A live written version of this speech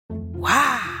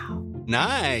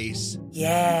Nice.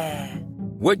 Yeah.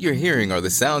 What you're hearing are the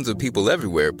sounds of people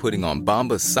everywhere putting on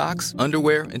Bombas socks,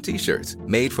 underwear, and T-shirts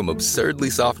made from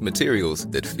absurdly soft materials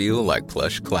that feel like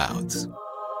plush clouds.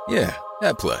 Yeah,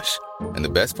 that plush. And the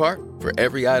best part? For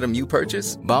every item you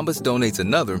purchase, Bombas donates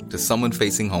another to someone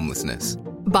facing homelessness.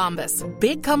 Bombas.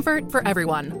 Big comfort for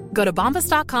everyone. Go to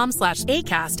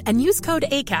bombas.com/ACAST and use code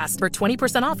ACAST for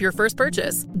 20% off your first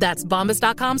purchase. That's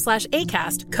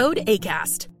bombas.com/ACAST. Code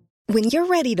ACAST. When you're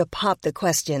ready to pop the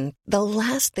question, the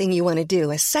last thing you want to do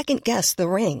is second-guess the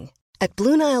ring. At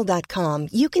BlueNile.com,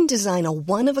 you can design a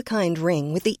one-of-a-kind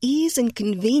ring with the ease and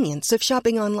convenience of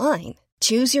shopping online.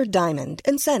 Choose your diamond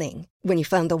and setting. When you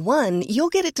find the one, you'll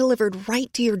get it delivered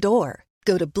right to your door.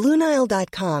 Go to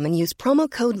BlueNile.com and use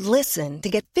promo code LISTEN to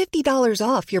get $50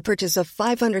 off your purchase of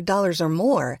 $500 or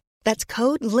more. That's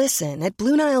code LISTEN at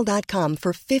BlueNile.com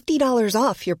for $50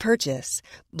 off your purchase.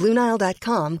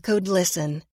 BlueNile.com, code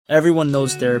LISTEN. Everyone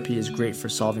knows therapy is great for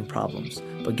solving problems,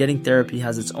 but getting therapy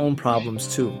has its own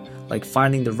problems too, like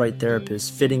finding the right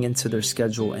therapist, fitting into their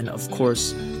schedule, and of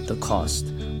course, the cost.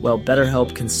 Well,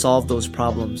 BetterHelp can solve those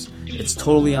problems. It's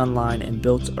totally online and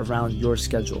built around your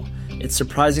schedule. It's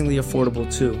surprisingly affordable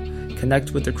too.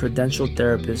 Connect with a credentialed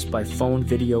therapist by phone,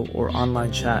 video, or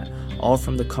online chat, all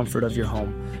from the comfort of your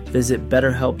home. Visit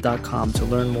BetterHelp.com to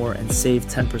learn more and save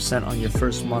 10% on your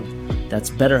first month. That's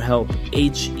BetterHelp,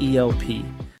 H-E-L-P.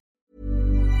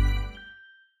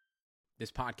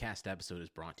 This podcast episode is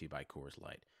brought to you by Coors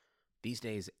Light. These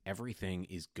days, everything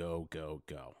is go, go,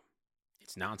 go.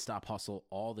 It's nonstop hustle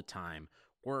all the time.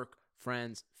 Work,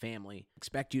 friends, family.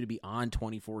 Expect you to be on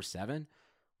 24/7?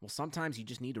 Well, sometimes you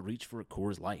just need to reach for a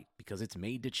Coors Light because it's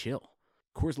made to chill.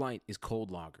 Coors Light is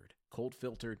cold lagered, cold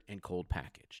filtered, and cold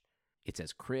packaged. It's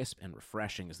as crisp and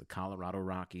refreshing as the Colorado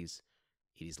Rockies.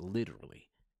 It is literally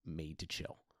made to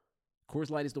chill. Coors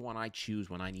Light is the one I choose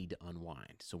when I need to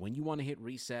unwind. So when you want to hit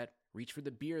reset, reach for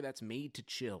the beer that's made to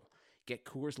chill. Get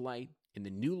Coors Light in the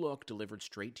new look delivered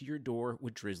straight to your door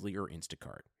with Drizzly or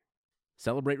Instacart.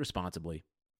 Celebrate responsibly.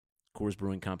 Coors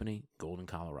Brewing Company, Golden,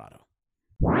 Colorado.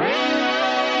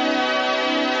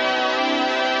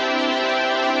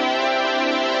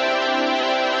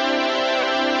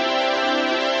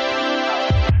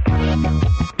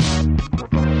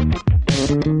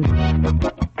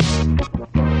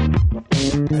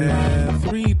 And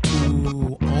 3,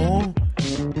 2, on.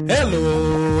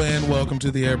 Hello, and welcome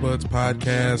to the Airbuds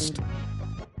Podcast.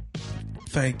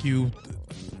 Thank you,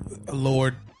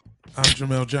 Lord. I'm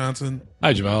Jamel Johnson.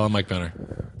 Hi, Jamel. I'm Mike Benner.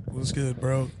 What's good,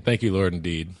 bro? Thank you, Lord,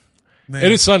 indeed. Man,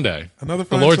 it is Sunday. Another the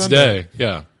fine Lord's Sunday. Day.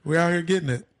 Yeah. We're out here getting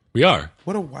it. We are.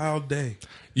 What a wild day.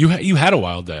 You had a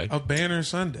wild day. A banner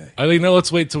Sunday. I think, no,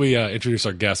 let's wait till we introduce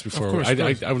our guest before. Of course. I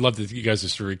would love to you guys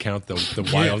just to recount the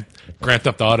wild Grand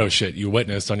Theft Auto shit you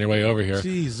witnessed on your way over here.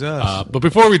 Jesus. But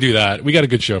before we do that, we got a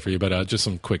good show for you, but just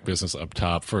some quick business up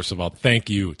top. First of all, thank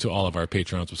you to all of our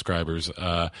Patreon subscribers.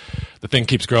 The thing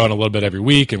keeps growing a little bit every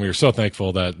week, and we are so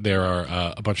thankful that there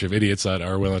are a bunch of idiots that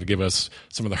are willing to give us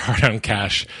some of their hard-earned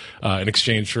cash in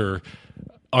exchange for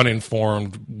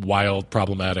uninformed, wild,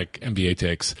 problematic NBA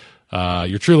takes.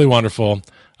 You're truly wonderful.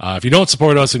 If you don't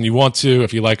support us and you want to,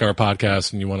 if you like our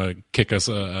podcast and you want to kick us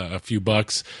a few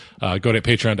bucks, go to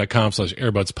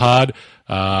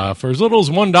patreon.com/airbudspod. For as little as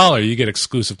 $1, you get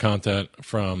exclusive content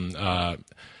from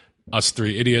us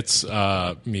three idiots,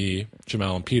 me,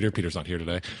 Jamel, and Peter. Peter's not here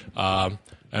today.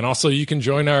 And also, you can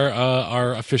join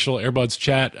our official Airbuds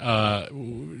chat.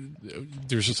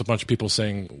 There's just a bunch of people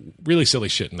saying really silly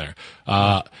shit in there.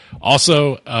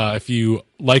 Also, if you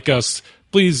like us,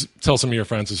 please tell some of your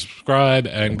friends to subscribe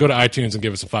and go to iTunes and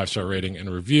give us a 5-star rating and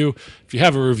a review. If you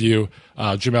have a review,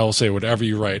 Jamel will say whatever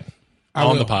you write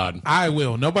on the pod. I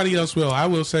will. Nobody else will. I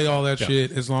will say all that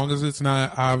shit as long as it's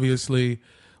not obviously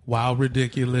wild,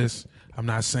 ridiculous. I'm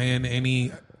not saying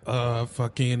any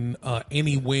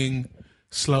any wing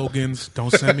slogans.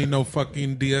 Don't send me no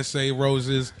fucking DSA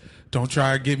roses. Don't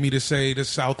try to get me to say the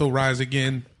South will rise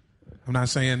again. I'm not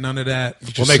saying none of that.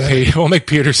 We'll make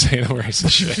Peter say the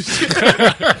racist shit.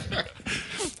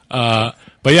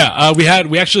 But yeah, we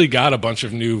actually got a bunch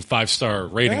of new 5-star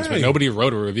ratings, but nobody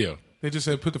wrote a review. They just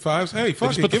said put the 5s. Hey,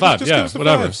 fuck it. Put the 5. Yeah,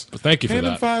 whatever. But thank you for that.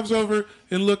 Hand the 5s over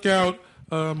and look out.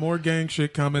 More gang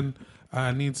shit coming.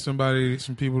 I need some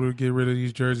people to get rid of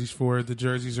these jerseys for. The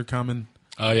jerseys are coming.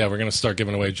 Oh yeah, we're gonna start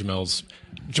giving away Jamel's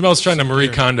trying to Marie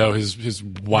Kondo his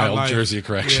wild jersey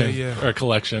collection. Or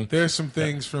collection. There's some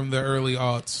things from the early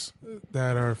aughts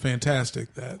that are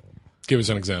fantastic. That give us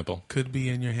an example. Could be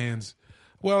in your hands.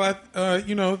 Well,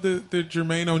 the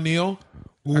Jermaine O'Neal.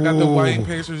 Ooh. I got the white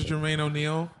Pacers Jermaine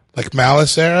O'Neal. Like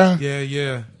Malice era?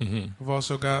 Yeah. Mm-hmm. I've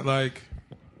also got like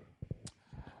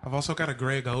I've also got a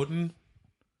Greg Oden.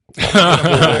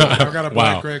 I've got a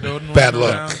black Greg Oden. Bad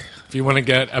luck. Around. If you want to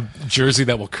get a jersey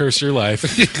that will curse your life,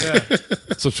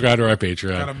 subscribe to our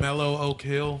Patreon. Got a mellow Oak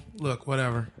Hill. Look,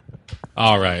 whatever.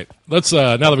 All right. Let's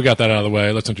now that we got that out of the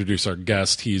way, let's introduce our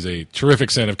guest. He's a terrific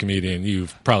stand-up comedian.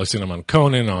 You've probably seen him on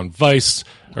Conan, on Vice,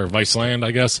 or Viceland,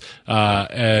 I guess.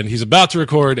 And he's about to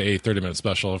record a 30-minute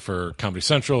special for Comedy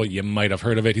Central. You might have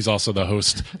heard of it. He's also the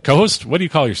co-host. What do you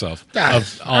call yourself?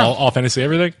 Of all Fantasy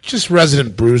Everything? Just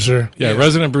resident bruiser. Yeah,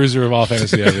 resident bruiser of All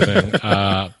Fantasy Everything.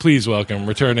 Please welcome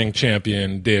returning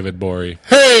champion David Gborie.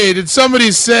 Hey, did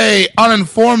somebody say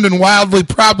uninformed and wildly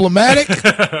problematic?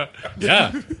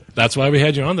 Yeah. That's why we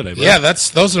had you on today, bro. Yeah,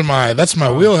 that's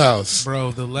my wheelhouse.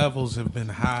 Bro, the levels have been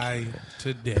high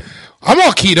today. I'm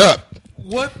all keyed up.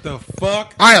 What the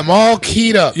fuck? I am all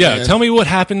keyed up. Yeah, man. tell me what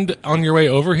happened on your way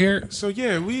over here. So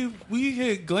yeah, we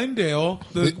hit Glendale.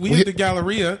 We hit the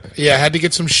Galleria. Yeah, I had to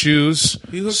get some shoes.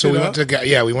 He hooked so it we up. went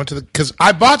to we went to because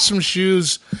I bought some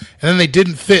shoes and then they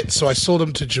didn't fit, so I sold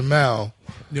them to Jamel.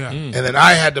 Yeah. And then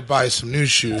I had to buy some new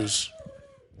shoes.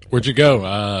 Where'd you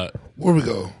go? Where we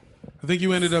go? I think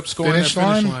you ended up scoring Finish that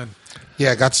finish line? line.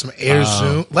 Yeah, I got some Air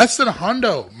Zoom. Less than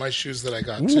 $100, my shoes that I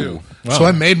got, too. Wow. So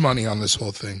I made money on this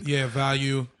whole thing. Yeah,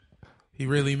 value. He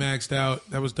really maxed out.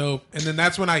 That was dope. And then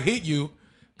that's when I hit you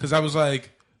because I was like,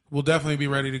 we'll definitely be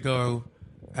ready to go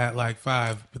at like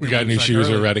 5. But We then got it new was, like, shoes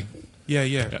early. already.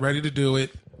 Yeah, ready to do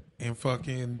it. And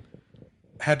fucking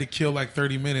had to kill like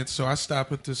 30 minutes. So I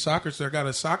stopped at the soccer store. I got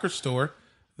a soccer store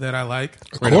that I like.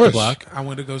 Right up the block. I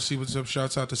went to go see what's up.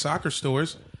 Shouts out to soccer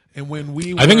stores. And when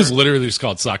we I think it's literally just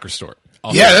called Soccer Store.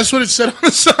 Yeah, that's what it said on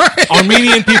the side.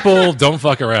 Armenian people don't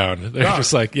fuck around. They're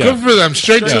just like, Good for them.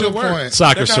 Straight to the work. point.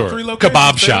 soccer They got store, 3 locations, kebab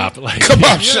baby. shop. Like,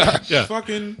 Kebab shop. Yeah.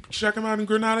 Fucking check them out in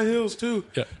Granada Hills too.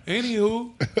 Yeah.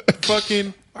 Anywho,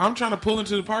 fucking, I'm trying to pull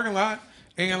into the parking lot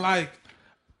and like,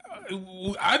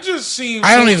 I just seen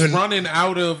I don't fools even- running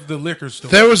out of the liquor store.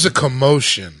 There was a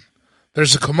commotion.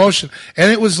 There's a commotion.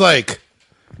 And it was like,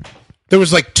 there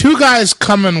was like 2 guys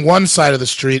coming one side of the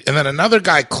street and then another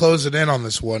guy closing in on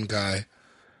this one guy.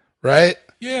 Right?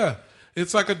 Yeah,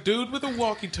 it's like a dude with a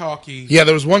walkie-talkie, Yeah,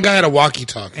 there was one guy had a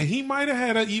walkie-talkie. and he might have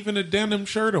had even a denim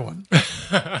shirt on.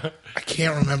 I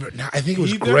can't remember. Now, I think it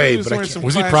was He gray, definitely was but I wearing can't. some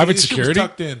Was he classy- private his shit was security?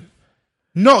 tucked in.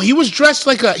 No, he was dressed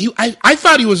like a. I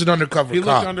thought he was an undercover He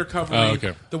cop. looked undercover. Oh,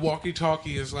 okay. The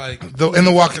walkie-talkie is like In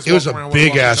the walkie, just it was walking a around with a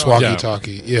big ass walkie-talkie.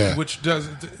 walkie-talkie. Yeah, which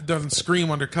doesn't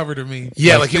scream undercover to me.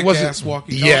 yeah, like it thick wasn't. ass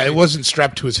walkie-talkie. Yeah, it wasn't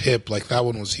strapped to his hip like that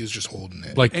one was. He was just holding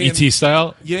it. like And- ET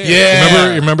style. Yeah,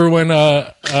 Yeah. Remember when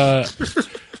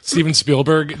Steven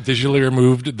Spielberg digitally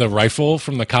removed the rifle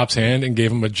from the cop's hand and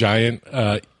gave him a giant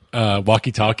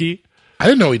walkie-talkie? I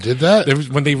didn't know he did that. There was,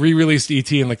 when they re-released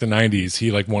ET in like the 90s,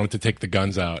 he like wanted to take the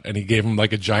guns out, and he gave him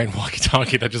like a giant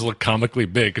walkie-talkie that just looked comically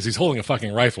big because he's holding a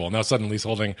fucking rifle. Now suddenly he's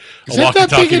holding a Is that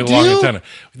that walkie-talkie big a with a long deal? antenna.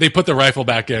 They put the rifle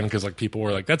back in because like people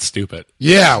were like, "That's stupid."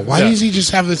 Yeah, why Yeah. does he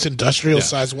just have this industrial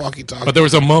sized walkie-talkie? But there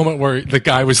was a moment where the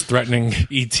guy was threatening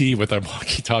ET with a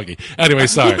walkie-talkie. Anyway,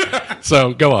 sorry.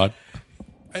 So go on.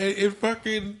 It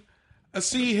fucking. I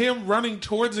see him running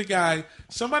towards a guy.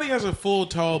 Somebody has a full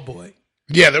tall boy.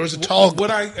 yeah, there was a tall. What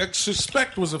I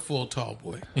suspect was a full tall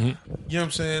boy. Mm-hmm. You know what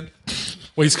I'm saying?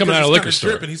 Well, he's coming out of a Because liquor it's store.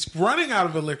 kinda dripping. He's running out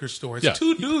of a liquor store. It's Yeah.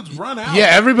 2 dudes run out. Yeah,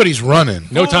 everybody's running.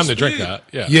 No Full time to drink speed. that.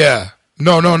 Yeah. Yeah,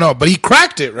 no. But he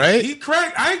cracked it, right? He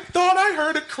cracked. I thought I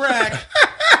heard a crack.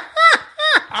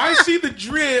 I see the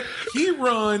drip. He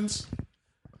runs.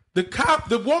 The cop,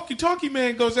 the walkie-talkie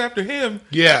man goes after him.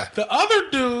 Yeah. The other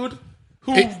dude,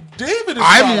 who David is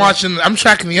I'm following, watching. I'm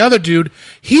tracking the other dude.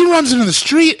 He runs into the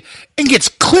street and gets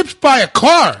clipped by a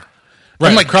car. Right,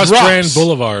 And, like, across drops. Grand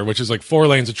Boulevard, which is like 4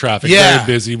 lanes of traffic, Yeah. very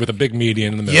busy with a big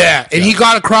median in the middle. Yeah, and he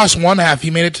got across one half. He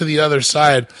made it to the other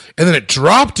side, and then it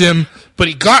dropped him. But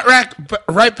he got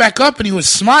right back up, and he was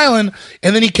smiling.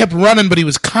 And then he kept running, but he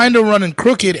was kind of running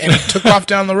crooked, and he took off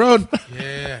down the road.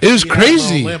 Yeah, It was he had a little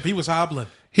crazy. limp. He was hobbling,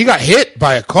 He got hit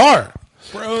by a car,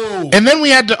 bro. and then we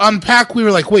had to unpack. We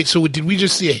were like, "Wait, so did we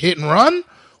just see a hit and run,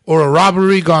 or a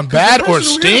robbery gone bad, The or a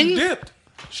person who hit him sting?" dipped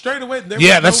straight away. There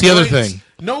Yeah, was that's no the other brakes. thing.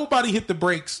 Nobody hit the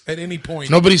brakes at any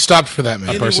point. Nobody stopped for that, man.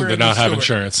 Anywhere Person in did the not have store.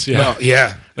 insurance. Yeah. No,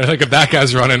 yeah, They're like, if that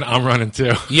guy's running, I'm running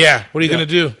too. yeah. What are you gonna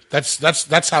do? That's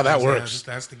how that works.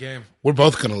 That's the game. We're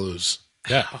both gonna lose.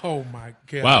 Yeah. Oh my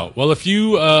god! Wow. Well, if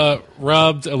you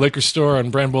robbed a liquor store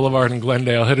on Brand Boulevard in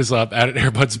Glendale, hit us up at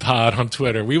AirbudsPod on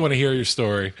Twitter. We want to hear your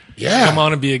story. Yeah. Come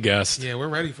on and be a guest. Yeah, we're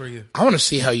ready for you. I want to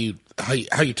see how you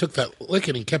took that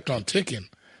licking and kept on ticking.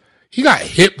 He got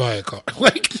hit by a car.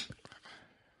 Like,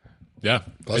 Yeah.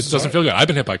 Bless It his doesn't heart. feel good. I've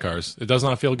been hit by cars. It does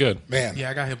not feel good. man. Yeah,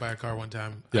 I got hit by a car one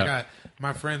time. Yeah.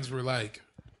 My friends were like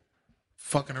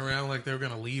fucking around like they were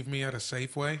gonna leave me at a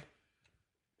Safeway,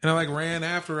 and I like ran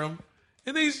after them,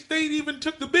 and they even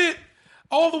took the bit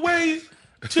all the way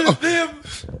to them.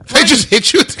 They just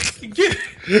hit you.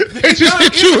 They just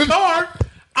hit you in the car.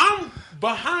 I'm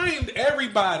behind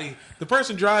everybody. The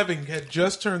person driving had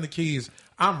just turned the keys.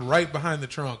 I'm right behind the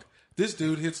trunk. This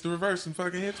dude hits the reverse and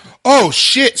fucking hits me. Oh,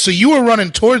 shit. So you were running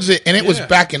towards it, and it was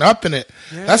backing up in it.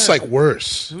 Yeah. That's, like,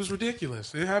 worse. It was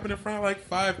ridiculous. It happened in front of, like,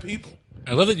 5 people.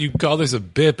 I love that you call this a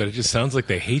bit, but it just sounds like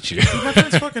they hate you. My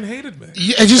friends fucking hated me.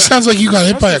 Yeah, it just sounds like you got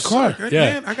hit by a car.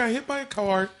 Man, I got hit by a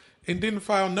car and didn't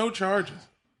file no charges.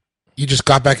 You just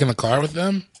got back in the car with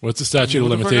them? What's the statute of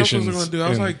limitations? What was I going to do? I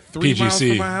was like 3 miles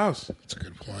from my house. That's a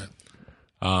good point.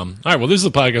 All right, well, this is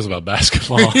a podcast about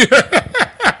basketball.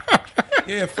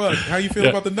 Yeah, fuck. How you feel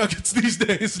about the Nuggets these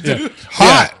days, dude? Yeah.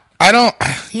 Hot. I don't,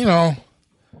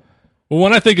 Well,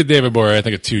 when I think of David Gborie, I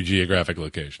think of 2 geographic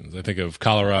locations. I think of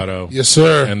Colorado. Yes,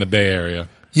 sir. And the Bay Area.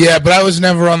 Yeah, but I was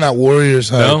never on that Warriors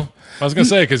hype. No? I was going to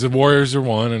say, because the Warriors are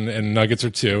 1 and Nuggets are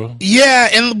 2.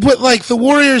 Yeah, but like the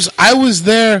Warriors, I was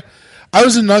there. I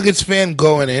was a Nuggets fan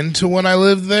going into when I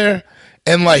lived there.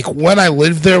 And like when I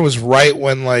lived there was right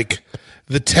when like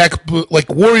the like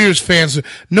Warriors fans,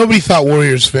 nobody thought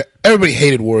everybody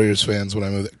hated Warriors fans when I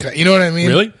moved there. You know what I mean?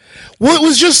 Really? Well, it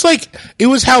was just like, it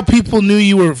was how people knew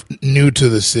you were new to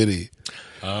the city.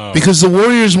 Oh. Because the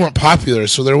Warriors weren't popular,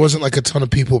 so there wasn't like a ton of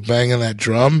people banging that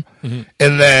drum. Mm-hmm.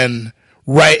 And then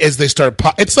right as they started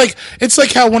it's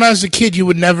like how when I was a kid you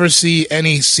would never see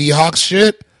any Seahawks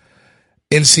shit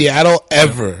in Seattle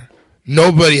ever.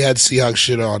 Nobody had Seahawks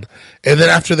shit on. And then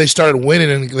after they started winning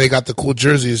and they got the cool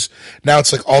jerseys, now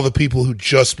it's like all the people who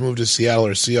just moved to Seattle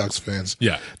are Seahawks fans.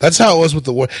 Yeah. That's how it was with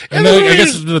the Warriors. And I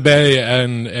guess the Bay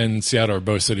and Seattle are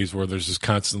both cities where there's just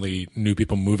constantly new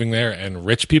people moving there and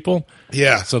rich people.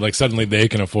 Yeah. So like suddenly they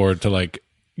can afford to like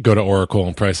go to Oracle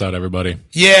and price out everybody.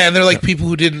 Yeah, and they're like people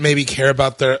who didn't maybe care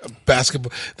about their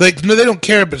basketball. Like, no, they don't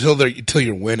care until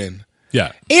you're winning.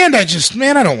 Yeah. And I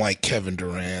don't like Kevin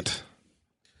Durant.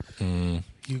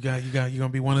 You're gonna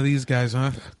be one of these guys,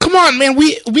 huh? Come on, man.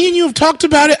 Me and you have talked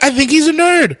about it. I think he's a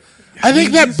nerd. I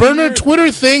think that burner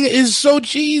Twitter thing is so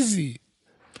cheesy.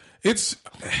 It's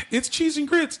cheese and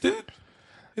grits, dude.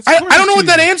 I don't know what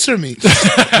that answer means.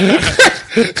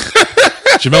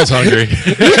 Jamel's hungry.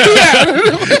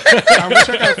 I wish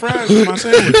I got fries with my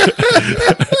sandwich.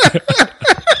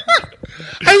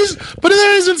 But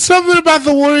there isn't something about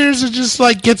the Warriors that just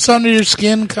like gets under your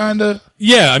skin, kind of.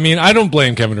 Yeah, I mean, I don't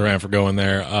blame Kevin Durant for going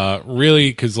there, really,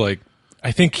 because like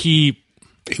I think he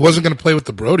wasn't going to play with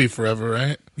the Brody forever,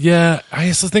 right? Yeah, I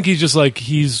also think he's just like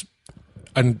he's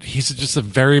just a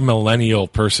very millennial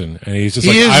person, and he's just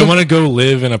I want to go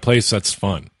live in a place that's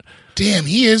fun. Damn,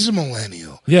 he is a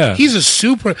millennial. Yeah. He's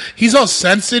all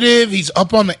sensitive. He's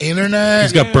up on the internet.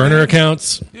 He's got burner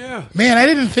accounts. Yeah. Man, I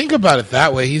didn't think about it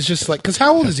that way. He's just like, because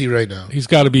how old is he right now? He's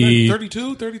got to be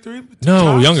 32, 33? No,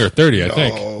 tops? younger, 30, I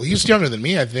think. Oh, he's younger than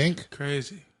me, I think.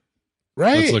 Crazy.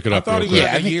 Right? Let's look it up. I thought he was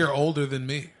a year older than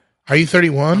me. Are you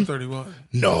 31? I'm 31.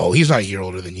 No, he's not a year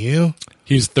older than you.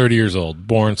 He's 30 years old,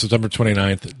 born September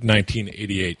 29th,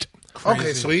 1988. Crazy.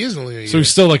 Okay, so he is only a year. So he's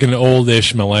still like an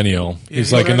oldish millennial. Yeah,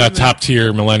 he's like in that top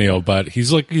tier millennial, but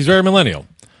he's very millennial.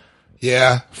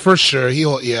 Yeah, for sure.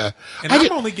 And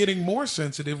I'm only getting more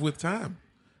sensitive with time.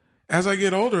 As I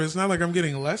get older, it's not like I'm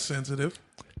getting less sensitive.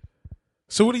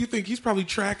 So what do you think? He's probably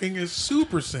tracking as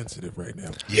super sensitive right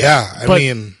now. Yeah, I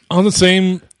mean, on the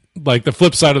same, like the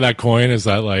flip side of that coin is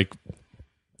that like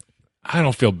I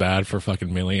don't feel bad for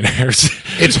fucking millionaires.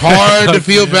 It's hard to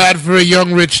feel bad for a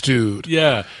young rich dude.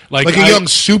 Yeah, like a young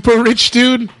super rich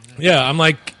dude. Yeah, I'm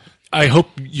like, I hope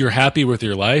you're happy with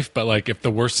your life, but like if the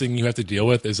worst thing you have to deal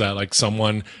with is that like some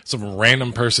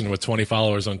random person with 20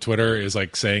 followers on Twitter is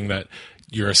like saying that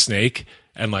you're a snake,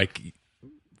 and like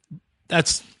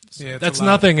that's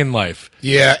nothing in life.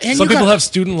 Yeah, and some people have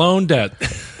student loan debt.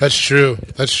 That's true.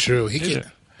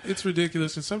 It's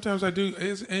ridiculous, and sometimes I do.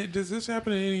 Does this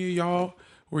happen to any of y'all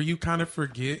where you kind of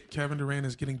forget Kevin Durant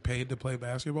is getting paid to play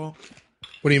basketball?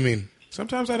 What do you mean?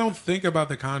 Sometimes I don't think about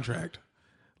the contract.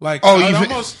 Like,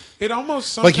 it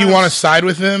almost like you want to side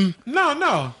with him?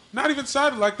 No, not even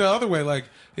side like the other way. Like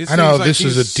I know like this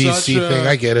is a DC thing.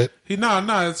 I get it. No,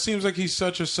 it seems like he's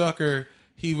such a sucker.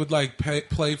 He would like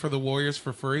play for the Warriors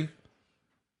for free.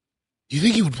 You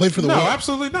think he would play for the Warriors? No,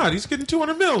 absolutely not. He's getting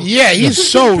 $200 million. Yeah,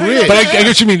 he's so rich. But I get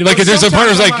what you mean. Like, there's a part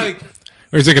where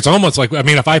it's like, it's almost like, I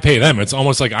mean, if I pay them, it's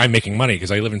almost like I'm making money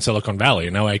because I live in Silicon Valley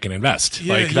and now I can invest.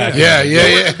 Yeah, like that.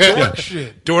 Yeah. Dork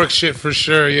shit. Dork shit for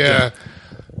sure. Yeah.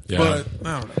 But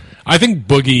I don't know. I think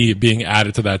Boogie being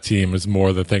added to that team is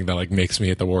more the thing that like makes me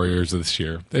hate the Warriors this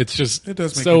year. It's just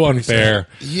so unfair.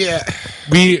 Yeah.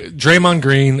 Draymond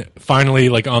Green finally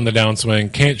like on the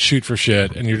downswing, can't shoot for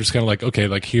shit, and you're just kind of like, okay,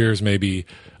 like here's maybe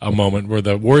a moment where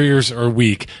the Warriors are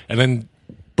weak, and then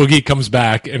Boogie comes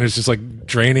back and is just like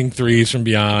draining threes from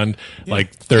beyond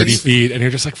like 30 feet, and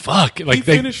you're just like, fuck. Like he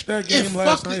finished that game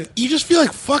last night. You just feel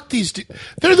like fuck these.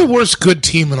 They're the worst good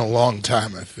team in a long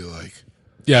time. I feel like.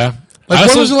 Yeah. Like,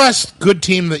 when was the last good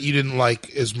team that you didn't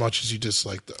like as much as you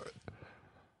disliked?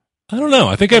 I don't know.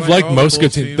 I think I've liked most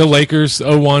good teams. The Lakers,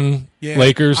 01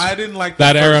 Lakers. I didn't like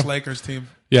that the era. first Lakers team.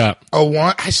 Yeah.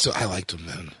 01? I liked them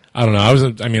then. I don't know.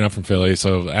 I'm from Philly,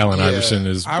 so Allen Iverson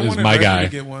is my Reggie guy. To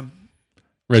get one.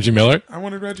 Reggie Miller? I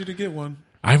wanted Reggie to get one.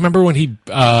 I remember when he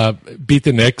beat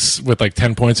the Knicks with like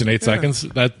 10 points in 8 seconds.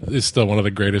 That is still one of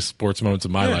the greatest sports moments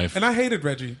of my life. And I hated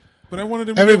Reggie. But I wanted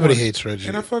him to Everybody get one. hates Reggie.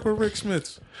 And I fuck with Rick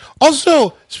Smits.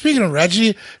 Also, speaking of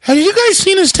Reggie, have you guys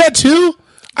seen his tattoo?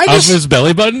 Of his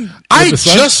belly button? I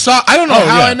just saw. I don't know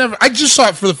how. Yeah. I just saw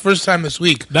it for the first time this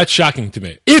week. That's shocking to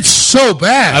me. It's so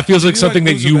bad. That feels like something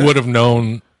that you would have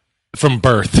known from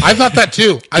birth. I thought that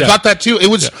too. It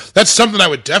was that's something I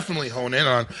would definitely hone in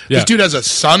on. This dude has a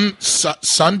sun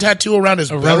tattoo around his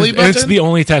belly button. And it's the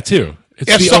only tattoo.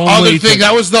 That's the other thing.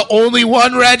 That was the only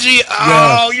one, Reggie.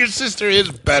 Oh, your sister is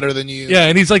better than you. Yeah,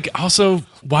 and he's like, also,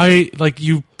 why? Like,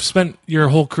 you spent your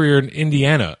whole career in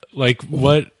Indiana. Like,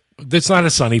 what? It's not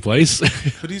a sunny place.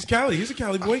 But he's Cali. He's a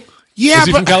Cali boy. Yeah, is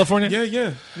he from California?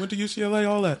 Yeah. Went to UCLA,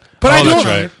 all that. But I don't. That's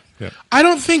right. Yeah. I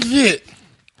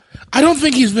don't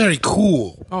think he's very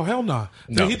cool. Oh, hell nah.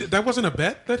 No. That wasn't a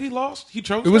bet that he lost? He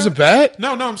chose It was that? a bet?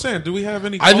 No, I'm saying, do we have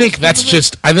any... I think that's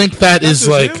just... I think that is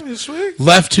like...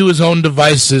 left to his own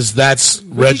devices, that's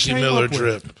Reggie Miller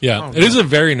drip. Yeah. It is a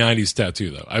very 90s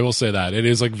tattoo, though. I will say that. It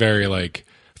is like very like...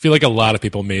 I feel like a lot of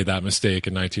people made that mistake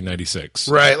in 1996.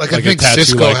 Right. Like I think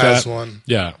Cisco has one.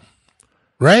 Yeah.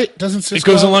 Right? Doesn't Cisco...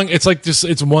 It goes along... It's like just...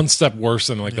 It's one step worse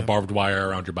than like the barbed wire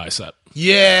around your bicep.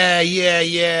 Yeah.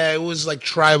 It was like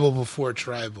tribal before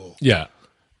tribal. Yeah.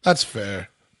 That's fair.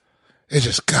 It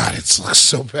just, God, it looks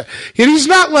so bad. And he's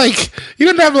not like, he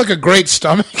doesn't have like a great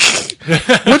stomach,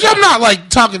 which I'm not like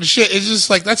talking shit. It's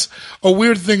just like, that's a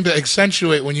weird thing to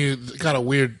accentuate when you got a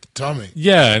weird tummy.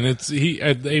 Yeah, and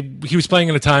he was playing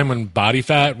in a time when body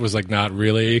fat was like not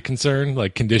really a concern.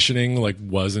 Like conditioning like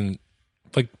wasn't,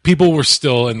 like people were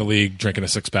still in the league drinking a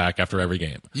 6-pack after every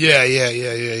game.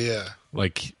 Yeah.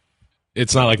 Like,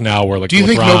 it's not like now where like do you LeBron,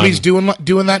 think nobody's doing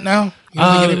that now?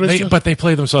 But they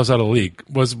play themselves out of the league.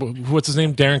 What's his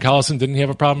name? Darren Collison? Didn't he have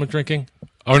a problem with drinking?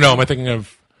 Oh no, am I thinking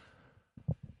of?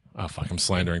 Oh fuck, I'm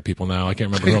slandering people now. I can't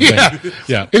remember who I'm saying.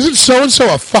 Yeah. Isn't so and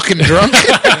so a fucking drunk?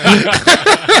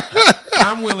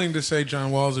 I'm willing to say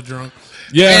John Wall's a drunk.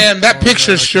 Yeah, and that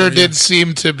picture sure did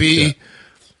seem to be. Yeah.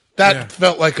 That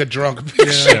felt like a drunk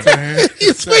picture. Yeah.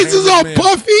 His face is all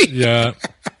puffy. Yeah.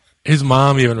 His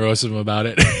mom even roasted him about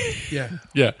it.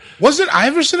 Yeah. Wasn't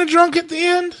Iverson a drunk at the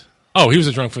end? Oh, he was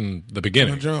a drunk from the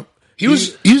beginning. He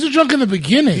was a drunk in the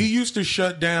beginning. He used to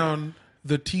shut down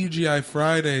the TGI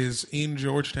Fridays in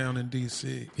Georgetown in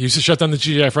D.C. He used to shut down the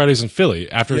TGI Fridays in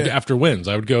Philly after wins.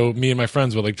 I would go, me and my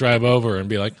friends would like drive over and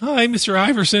be like, "Hi, Mr.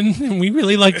 Iverson, we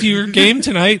really liked your game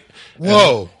tonight."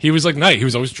 Whoa. And he was like nice. He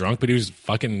was always drunk, but he was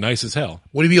fucking nice as hell.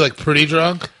 Would he be like pretty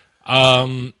drunk?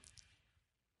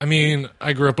 I mean,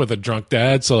 I grew up with a drunk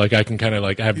dad, so like I can kind of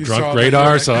like have drunk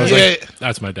radar. So I was like,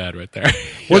 "That's my dad right there."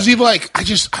 Was he like?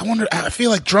 I wonder. I feel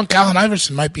like drunk Allen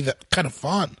Iverson might be that kind of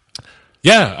fun.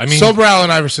 Yeah, I mean, sober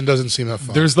Allen Iverson doesn't seem that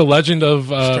fun. There's the legend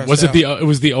of it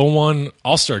was the 01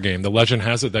 All-Star game. The legend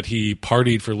has it that he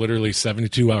partied for literally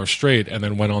 72 hours straight and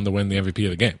then went on to win the MVP of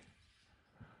the game.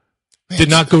 Man, did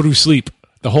not go to sleep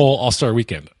the whole All-Star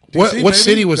weekend. DC, what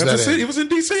city was that in? It was in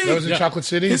D.C. That was in Chocolate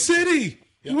City? His city.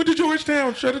 He went to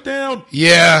Georgetown. Shut it down.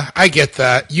 Yeah, I get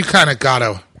that. You kind of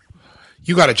gotta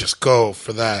just go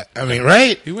for that. I mean,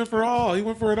 right? He went for it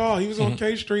all. He was on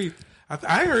K Street.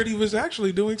 I heard he was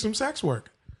actually doing some sex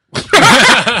work.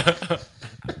 I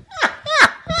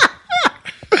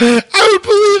would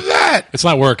believe that. It's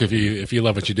not work if you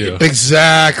love what you do.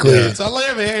 Exactly. It's a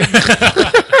living.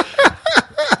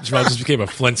 Jamal just became a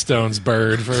Flintstones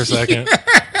bird for a second.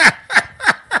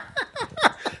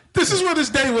 This is where this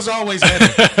day was always headed.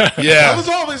 Yeah. I was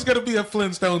always going to be a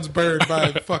Flintstones bird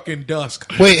by fucking dusk.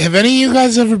 Wait, have any of you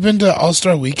guys ever been to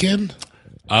All-Star Weekend?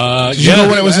 Did you go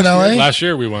when it was in LA? Last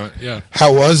year we went, yeah.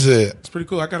 How was it? It's pretty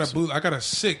cool. I got a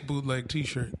sick bootleg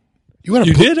t-shirt. You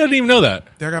did? I didn't even know that.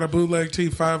 I got a bootleg tee,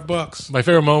 $5. My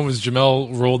favorite moment was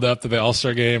Jamel rolled up to the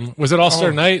All-Star game. Was it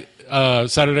All-Star night,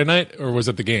 Saturday night, or was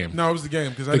it the game? No, it was the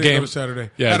game because I didn't go to Saturday.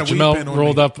 Yeah, Jamel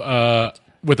rolled up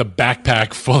with a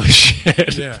backpack full of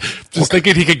shit. Yeah. Just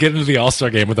thinking he could get into the All-Star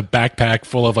game with a backpack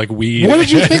full of like weed. What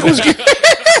did you think was good?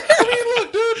 I mean,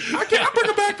 look, dude, I bring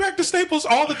a backpack to Staples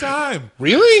all the time.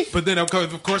 Really? But then, of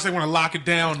course, they want to lock it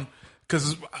down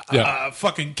because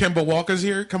fucking Kemba Walker's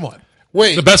here. Come on.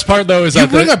 Wait. The best part though is You that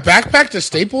bring a backpack to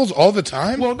Staples all the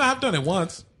time? Well, no, I've done it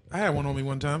once. I had one on me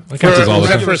one time. That counts as all was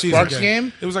the that time. for a Sparks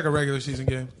game? It was like a regular season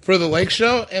game. For the Lake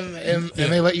Show, and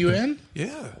they let you in?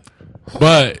 Yeah.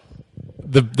 But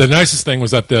the nicest thing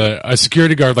was that a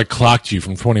security guard like clocked you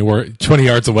from 20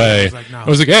 yards away. I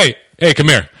was like, hey, come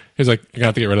here. He's like, you're gonna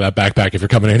have to get rid of that backpack if you're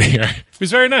coming in here. He was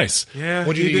very nice. Yeah.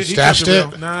 What'd you do? You he stashed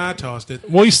took it? Nah, I tossed it.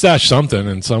 Well, you stashed something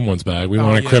in someone's bag. We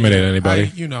won't incriminate anybody.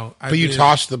 But you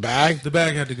tossed the bag? The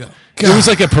bag had to go. It was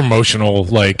like a promotional,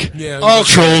 like, Yeah.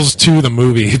 Trolls to the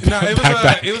movie. No,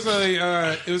 backpack.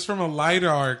 it was from a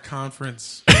LiDAR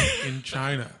conference in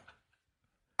China.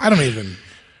 I don't even.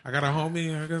 I got a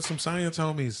homie. I got some science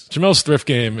homies. Jamel's thrift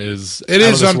game is It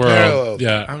out is of this unparalleled. world.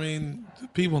 Yeah. I mean,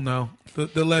 people know.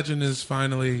 The legend is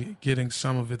finally getting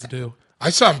some of its due. I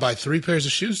saw him buy 3 pairs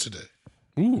of shoes today.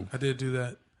 Ooh. I did do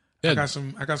that. Yeah. I got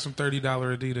some $30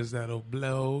 Adidas that'll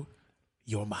blow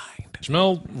your mind.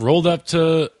 Jamel rolled up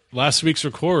to last week's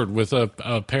record with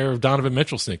a pair of Donovan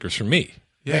Mitchell sneakers for me.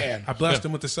 Yeah, Man. I blessed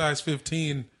him with the size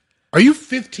 15. Are you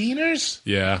 15ers?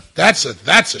 Yeah. That's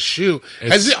a shoe.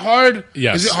 Is it hard?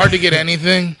 Yes. Is it hard to get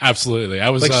anything? Absolutely. I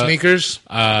was Like sneakers?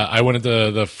 I went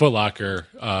into the Foot Locker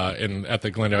at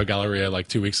the Glendale Galleria like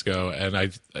 2 weeks ago,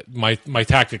 and my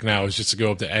tactic now is just to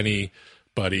go up to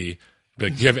anybody, be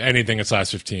like, do you have anything at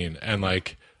size 15? And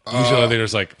like usually they're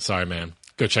just like, sorry man,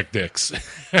 go check Dick's.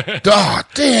 Oh,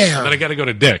 damn. Then I got to go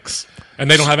to Dick's,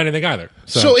 and they don't have anything either.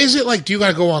 So is it like, do you got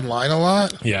to go online a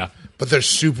lot? Yeah. But they're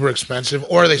super expensive,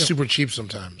 or are they super cheap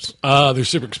sometimes? They're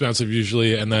super expensive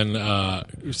usually, and then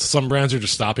some brands are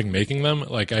just stopping making them.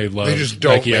 Like I love They just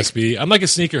don't Nike make- SB. I'm like a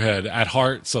sneakerhead at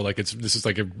heart, so like this is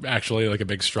like actually like a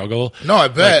big struggle. No, I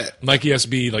bet. Like, Nike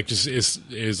SB like just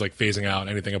is like phasing out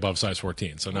anything above size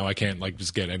 14. So now I can't like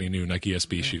just get any new Nike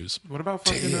SB shoes. What about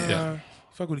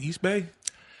fuck with East Bay?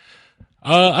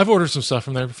 I've ordered some stuff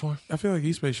from there before. I feel like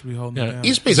East Bay should be holding it Yeah, down.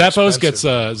 East Bay's Zappos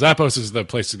expensive. Zappos is the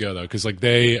place to go though, because like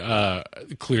they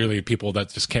clearly people that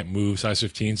just can't move size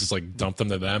 15s just like dump them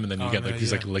to them, and then you get like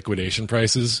these like liquidation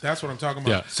prices. That's what I'm talking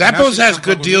Yeah. about. Zappos has Fuck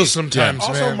good with deals me. sometimes,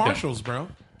 Also, man. Marshalls, bro.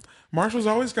 Marshalls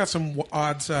always got some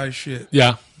odd size shit.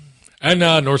 Yeah. And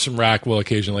Nordstrom Rack will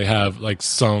occasionally have like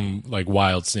some like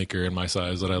wild sneaker in my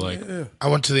size that I like. Yeah. I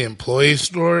went to the employee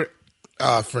store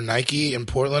for Nike in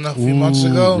Portland a few months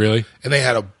ago. really? And they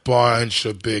had a bunch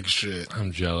of big shit.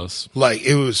 I'm jealous. Like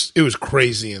it was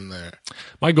crazy in there.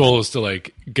 My goal is to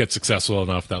like get successful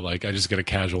enough that like I just get a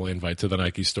casual invite to the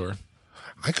Nike store.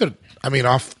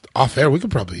 Off air, we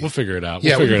could probably. We'll figure it out.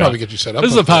 Yeah, we figure can it probably out. get you set up.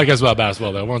 This is a up there. podcast about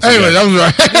basketball though. Once Anyway, again. that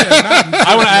was right.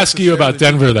 I want to ask you about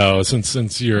Denver though,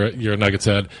 since you're a Nuggets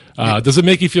head. Does it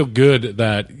make you feel good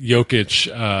that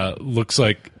Jokic looks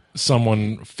like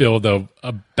someone filled a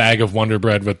bag of Wonder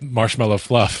Bread with marshmallow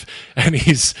fluff, and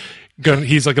he's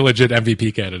like a legit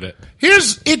MVP candidate?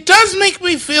 It does make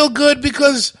me feel good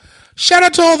because shout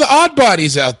out to all the odd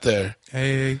bodies out there.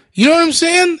 Hey, You know what I'm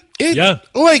saying? Yeah.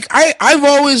 Like I've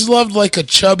always loved like a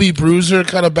chubby bruiser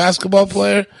kind of basketball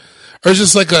player, or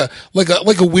just like a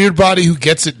weird body who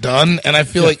gets it done. And I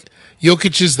feel like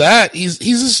Jokic is that. He's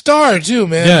a star too,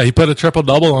 man. Yeah, he put a triple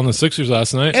double on the Sixers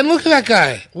last night. And look at that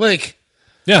guy. Like,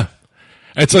 Yeah,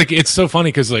 it's so funny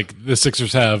because like the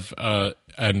Sixers have a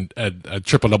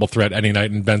triple double threat any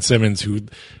night, and Ben Simmons, who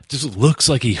just looks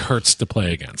like he hurts to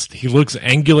play against. He looks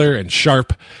angular and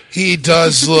sharp. he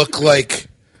does look like,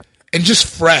 and just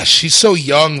fresh. He's so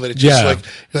young that it's just Yeah.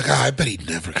 like I bet he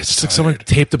never gets It's like tired. someone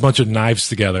taped a bunch of knives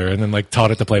together and then like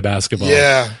taught it to play basketball.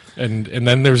 Yeah. and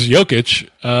then there's Jokic,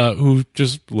 who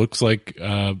just looks like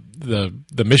the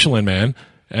Michelin Man,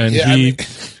 and Yeah,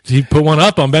 he put one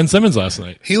up on Ben Simmons last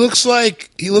night. He looks like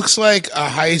a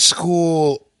high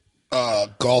school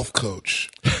golf coach.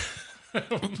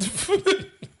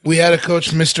 We had a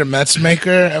coach, Mr.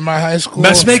 Metzmaker, at my high school.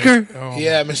 Messmaker?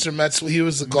 Yeah, Mr. Metz. He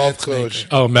was the golf coach.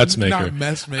 Oh, Metsmaker. Not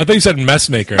Messmaker. I thought you said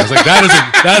Messmaker. I was like,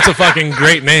 that's a fucking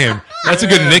great name. That's a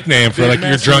good nickname for like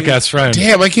your drunk ass friend.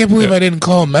 Damn, I can't believe I didn't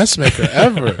call him Messmaker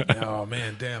ever. Oh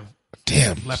man, damn.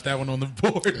 Damn. Left that one on the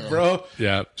board, bro.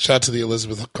 Yeah. Shout out to the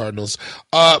Elizabeth Cardinals.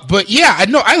 But yeah, I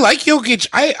know I like Jokic.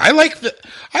 I like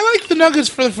the Nuggets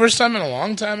for the first time in a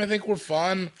long time. I think we're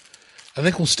fun. I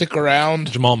think we'll stick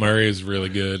around. Jamal Murray is really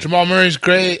good. Jamal Murray's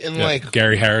great, and Yeah, like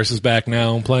Gary Harris is back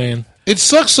now and playing. it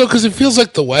sucks though because it feels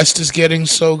like the West is getting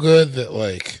so good that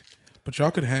like But y'all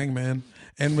could hang, man.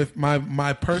 And with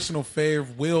my personal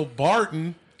fave, Will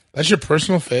Barton. That's your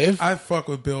personal fave? I fuck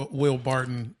with Will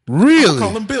Barton. Really? I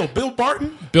call him Bill. Bill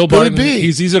Barton. Bill Billy Barton, B.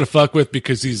 he's easy to fuck with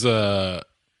because he's a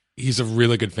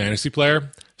really good fantasy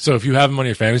player. So if you have him on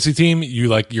your fantasy team,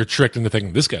 you're tricked into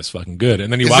thinking this guy's fucking good,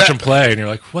 and then you watch him play, and you're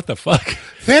like, what the fuck?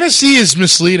 Fantasy is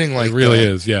misleading. Like it really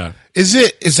is. Yeah.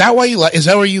 Is that why you like? Is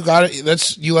that where you got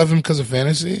it? You love him because of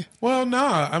fantasy? Well,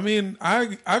 nah. I mean,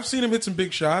 I've seen him hit some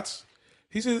big shots.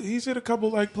 He's hit a couple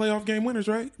like playoff game winners,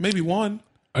 right? Maybe one.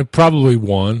 I probably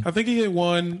won. I think he hit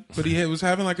one, but he was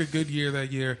having like a good year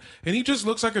that year, and he just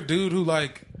looks like a dude who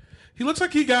he looks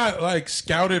like he got like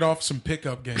scouted off some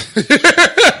pickup games.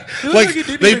 Like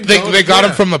they got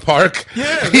him from the park.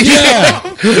 Yeah.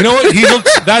 You know what?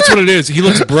 That's what it is. He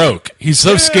looks broke. He's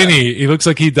so skinny. He looks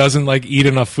like he doesn't like eat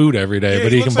enough food every day,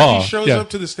 but he can ball. He shows up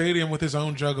to the stadium with his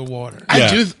own jug of water.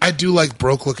 I do like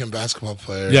broke looking basketball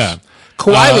players. Yeah.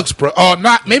 Kawhi looks broke. Oh,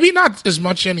 maybe not as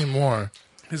much anymore.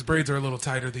 His braids are a little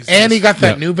tighter these days. And he got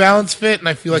that New Balance fit, and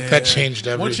I feel like that changed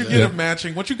everything. Once you get a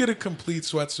matching, once you get a complete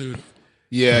sweatsuit,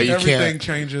 everything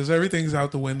changes. Everything's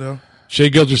out the window. Shai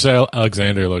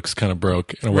Gilgeous-Alexander looks kind of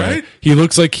broke in a way. Right? He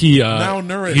looks like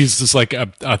malnourished. He's just like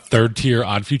a third tier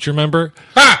Odd Future member.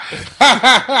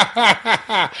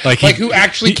 like who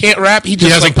actually can't rap? He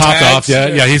hasn't popped tags. off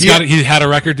yet. Yeah, he had a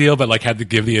record deal, but like had to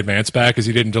give the advance back because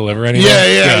he didn't deliver anything.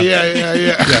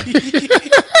 Yeah.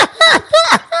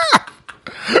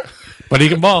 But he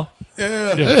can ball.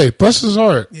 Yeah. Hey, bless his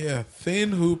heart. Yeah,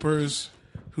 thin hoopers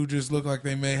who just look like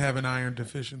they may have an iron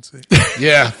deficiency.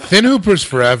 Yeah, thin hoopers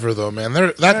forever though, man.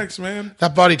 Man.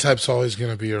 That body type's always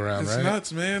going to be around, It's right?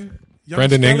 nuts, man. Young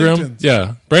Brandon Ingram? skeletons.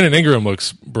 Yeah. Brandon Ingram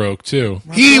looks broke too.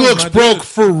 He looks broke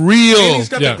for real. And he's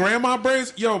got the grandma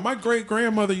braids. Yo, my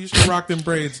great-grandmother used to rock them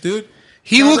braids, dude.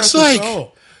 He looks rest his like...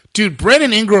 soul. Dude,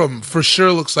 Brandon Ingram for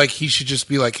sure looks like he should just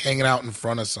be like hanging out in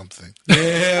front of something.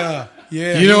 Yeah.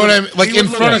 You know what I mean? Like in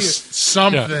front of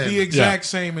something. The exact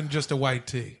same in just a white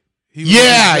tee.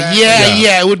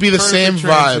 It would be the same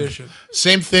transition. vibe.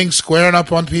 Same thing, squaring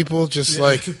up on people, just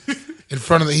like in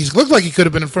front of he looked like he could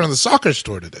have been in front of the soccer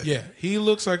store today. Yeah, he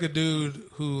looks like a dude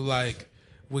who like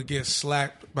would get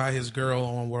slapped by his girl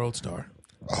on World Star.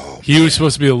 Oh, he was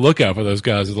supposed to be a lookout for those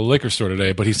guys at the liquor store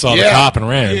today, but he saw the cop and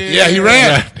ran. Yeah, he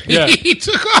ran. Yeah. He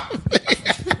took off.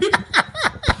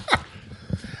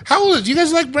 How old? Do you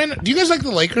guys like Brandon? Do you guys like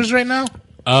the Lakers right now?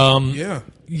 Yeah.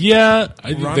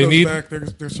 They need back.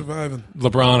 They're surviving.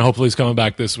 LeBron. Hopefully, he's coming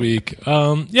back this week.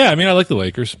 I mean, I like the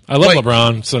Lakers. I love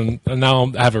LeBron, so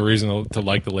now I have a reason to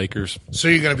like the Lakers. So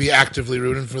you're going to be actively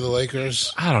rooting for the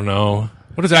Lakers? I don't know.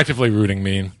 What does actively rooting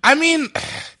mean? I mean,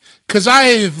 because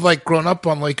I've like grown up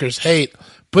on Lakers hate,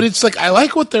 but it's like I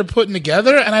like what they're putting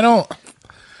together, and I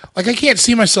can't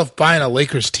see myself buying a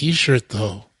Lakers T-shirt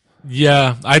though.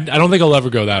 Yeah, I don't think I'll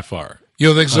ever go that far. You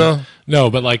don't think so? No,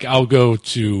 but like I'll go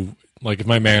to if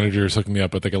my manager is hooking me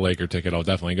up with like a Laker ticket, I'll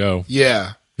definitely go.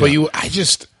 Yeah, but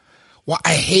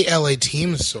I hate LA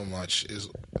teams so much.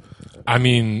 I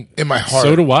mean, in my heart,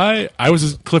 so do I. I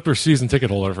was a Clippers season ticket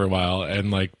holder for a while,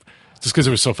 and like just because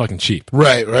it was so fucking cheap,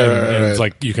 right. It's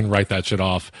like you can write that shit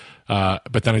off.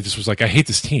 But then I just was like, I hate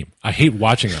this team. I hate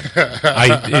watching them.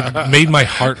 It made my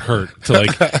heart hurt to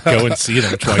like go and see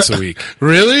them twice a week.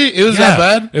 Really? It was that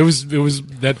bad? It was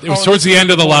towards the end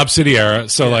of the Lob City era.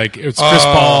 So like it was Chris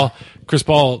Paul. Chris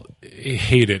Paul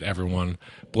hated everyone.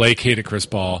 Blake hated Chris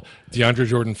Paul. DeAndre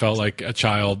Jordan felt like a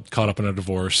child caught up in a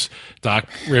divorce. Doc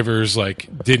Rivers like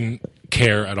didn't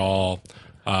care at all.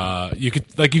 You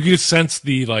could sense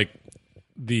the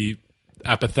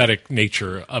apathetic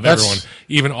nature of everyone,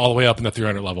 even all the way up in the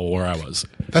 300 level where I was.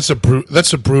 That's a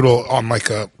brutal on like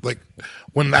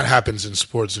when that happens in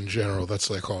sports in general. That's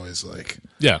like always like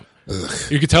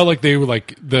you could tell like they were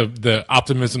like the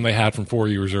optimism they had from 4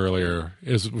 years earlier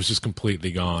was just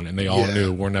completely gone, and they all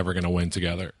knew we're never going to win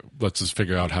together. Let's just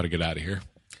figure out how to get out of here.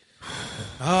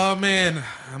 Oh man,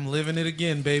 I'm living it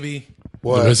again, baby.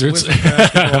 What? The Wizards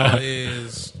basketball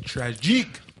is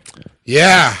tragic.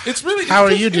 Yeah. It's really. How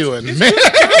are you doing, man?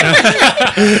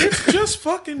 It's just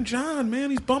fucking John, man.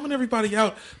 He's bumming everybody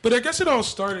out. But I guess it all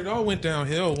went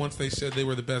downhill once they said they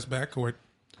were the best backcourt.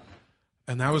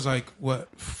 And that was like, what,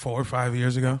 4 or 5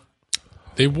 years ago?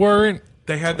 They weren't.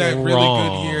 They had that wrong. really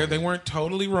good year. They weren't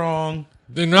totally wrong.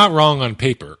 They're not wrong on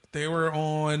paper. They were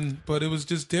on, but it was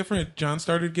just different. John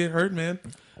started to get hurt, man.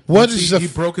 He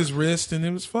broke his wrist, and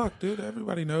it was fucked, dude.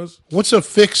 Everybody knows. What's a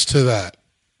fix to that?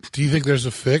 Do you think there's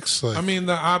a fix? I mean,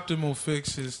 the optimal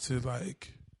fix is to what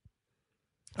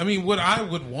I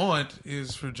would want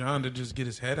is for John to just get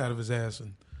his head out of his ass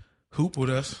and hoop with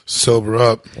us. Sober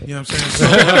up. You know what I'm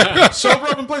saying? Sober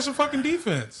up and play some fucking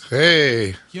defense.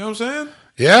 Hey. You know what I'm saying?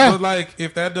 Yeah. But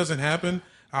if that doesn't happen,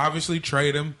 obviously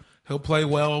trade him. He'll play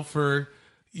well for,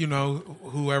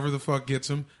 whoever the fuck gets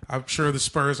him. I'm sure the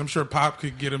Spurs. I'm sure Pop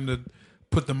could get him to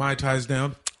put the Mai Tais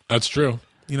down. That's true.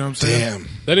 You know what I'm saying? Damn.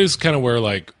 That is kind of where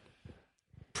like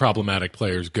problematic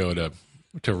players go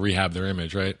to rehab their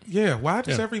image, right? Yeah. Why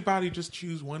does everybody just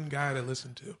choose one guy to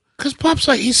listen to? Because Pop's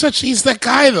like he's that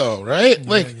guy though, right?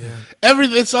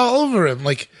 Everything, it's all over him.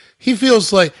 Like he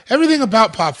feels like everything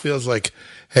about Pop feels like,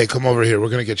 hey, come over here. We're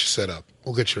gonna get you set up.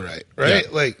 We'll get you right, right?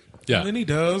 Yeah. Like, And then he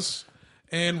does,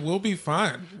 and we'll be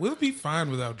fine. We'll be fine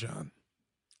without John.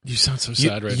 You sound so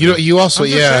sad right you now. You also, I'm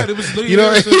just sad. It was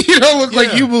you don't look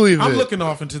like you believe it. I'm looking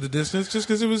off into the distance just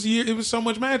because it was so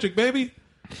much magic, baby.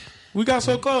 We got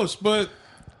so close, but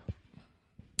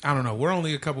I don't know. We're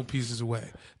only a couple pieces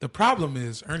away. The problem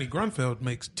is Ernie Grunfeld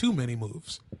makes too many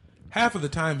moves. Half of the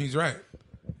time he's right,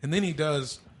 and then he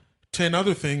does 10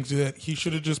 other things that he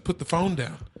should have just put the phone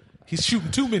down. He's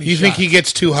shooting too many You shots. think he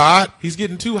gets too hot? He's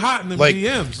getting too hot in the Like,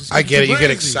 DMs. I get it. You get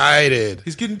crazy. excited.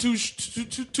 He's getting too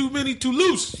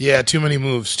loose. Yeah, too many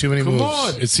moves. Too many Come moves.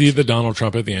 on. Is he the Donald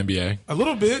Trump of the NBA? A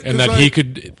little bit. And 'cause, that he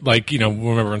could,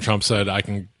 remember when Trump said, I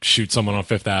can shoot someone on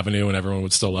Fifth Avenue and everyone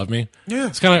would still love me? Yeah.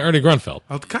 It's kind of Ernie Grunfeld.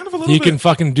 kind of a little He bit. can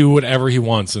fucking do whatever he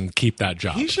wants and keep that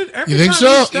job. He should. Every You think time so?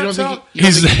 He You steps don't out,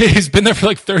 think He's been there for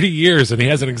like 30 years and he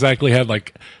hasn't exactly had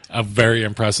like a very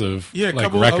impressive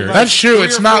record. That's true. 3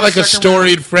 It's or not 4 like a second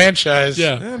storied franchise.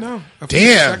 Yeah. Yeah, no. A few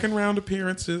Damn. second round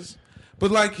appearances.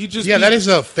 But he just that is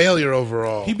a failure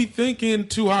overall. he be thinking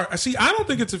too hard. See, I don't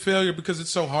think it's a failure because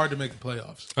it's so hard to make the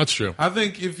playoffs. That's true. I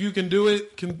think if you can do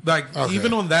it,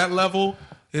 even on that level,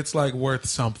 it's like worth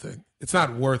something. It's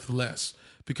not worth less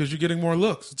because you're getting more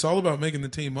looks. It's all about making the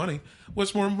team money.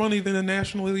 What's more money than a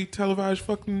nationally televised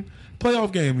fucking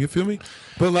playoff game? You feel me?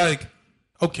 But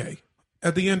okay,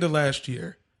 at the end of last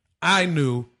year, I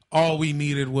knew all we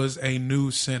needed was a new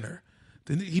center.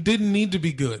 He didn't need to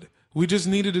be good. We just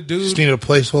needed a dude. Just needed a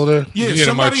placeholder. Yeah, You need a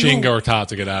somebody Marcin who- Gortat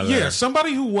to get out of there. Yeah,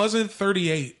 somebody who wasn't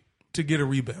 38 to get a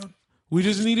rebound. We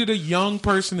just needed a young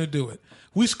person to do it.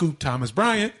 We scooped Thomas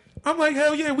Bryant. I'm like,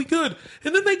 hell yeah, we good.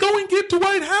 And then they go and get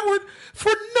Dwight Howard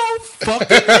for no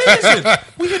fucking reason.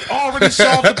 We had already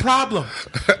solved the problem.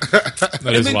 That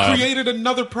And is then wild. created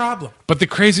another problem. But the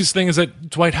craziest thing is that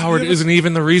Dwight Howard isn't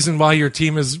even the reason why your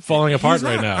team is falling apart He's not.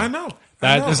 right now. I know.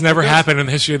 That has never happened in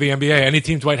the history of the NBA. Any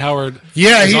team Dwight Howard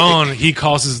is on, he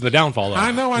causes the downfall of.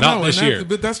 I know. Not this and year.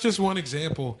 But that's just one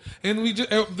example. And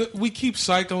we keep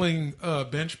cycling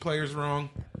bench players wrong.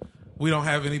 We don't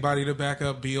have anybody to back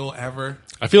up Beal ever.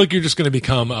 I feel like you're just going to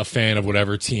become a fan of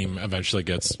whatever team eventually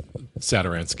gets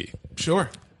Satoransky. Sure.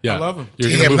 Yeah. I love him.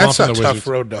 You're gonna Damn, move that's on a from the tough Wizards.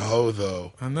 road to hoe,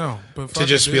 though. I know. But To fuck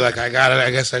just it, be dude. like, I got it.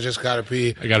 I guess I just got to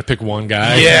be. I got to pick one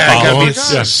guy. Yeah, I and got follow to him. be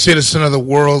a Yeah. citizen of the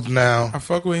world now. I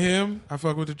fuck with him. I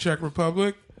fuck with the Czech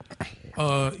Republic. You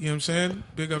know what I'm saying?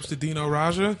 Big ups to Dino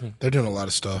Raja. They're doing a lot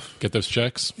of stuff. Get those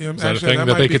checks. You know, Is that a actually, thing that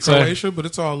that might they be could say? Croatia, but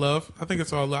it's all love. I think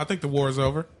it's all love. I think the war is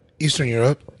over. Eastern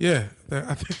Europe. Yeah,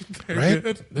 I think they're Right?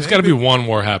 good. There's got to be one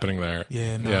war happening there.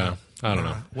 Yeah, nah. Yeah. I don't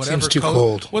know. Whatever Seems too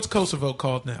cold. What's Kosovo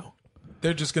called now?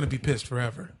 They're just going to be pissed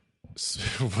forever.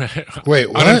 Wait,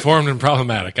 what? Uninformed and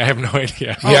problematic. I have no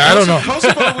idea. Yeah, I don't know.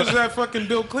 Kosovo was that fucking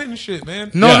Bill Clinton shit, man.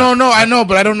 No, Yeah. no, I know,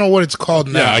 but I don't know what it's called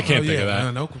now. Yeah, I can't Oh, think yeah,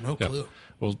 of that. No Yeah. clue.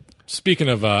 Well, speaking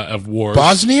of wars,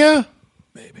 Bosnia?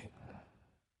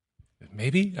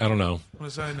 maybe I don't know. What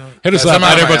does I know? Hit us Guys, up I'm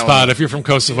out at of my Everyone's Pod element. if you're from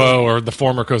Kosovo or the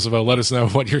former Kosovo. Let us know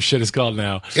what your shit is called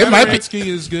now. It might be. Satoransky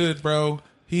is good, bro.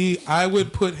 I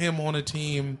would put him on a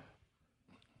team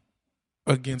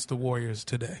against the Warriors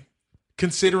today.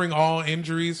 Considering all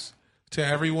injuries to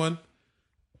everyone,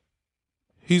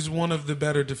 he's one of the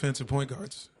better defensive point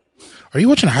guards. Are you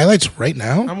watching highlights right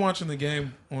now? I'm watching the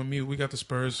game on mute. We got the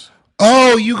Spurs.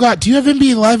 Oh, do you have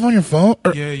NBA Live on your phone?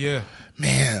 Or- Yeah.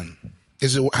 Man,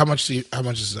 is it how much is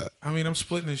that? I mean, I'm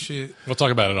splitting this shit. We'll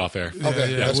talk about it off air.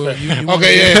 Okay, yeah. that's Well, fair. you wanna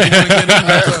Okay, get- yeah. you wanna get into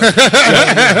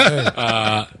that?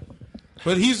 Yeah.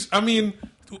 But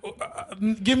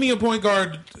give me a point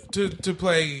guard to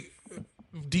play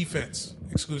defense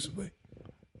exclusively.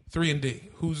 3 and D.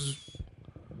 Who's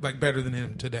better than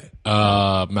him today?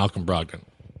 Malcolm Brogdon.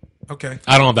 Okay,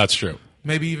 I don't know if that's true.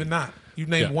 maybe even not. You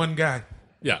name Yeah. one guy.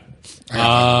 Yeah.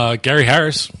 Gary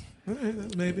Harris.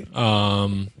 Maybe.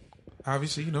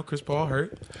 Obviously, Chris Paul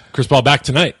hurt. Chris Paul back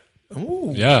tonight.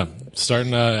 Ooh. Yeah.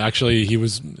 Starting actually, he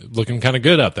was looking kind of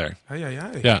good out there. Aye.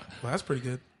 Yeah. Well, that's pretty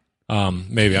good.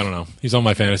 Maybe. I don't know. He's on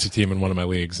my fantasy team in one of my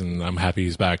leagues, and I'm happy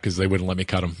he's back because they wouldn't let me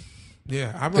cut him.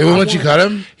 Yeah, They won't let you cut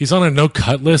him? He's on a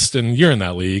no-cut list, and you're in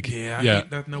that league. Yeah, I hate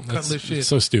that no-cut list shit. It's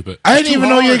so stupid. I didn't even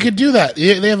know hard. they could do that.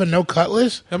 They have a no-cut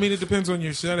list? I mean, it depends on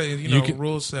your setting,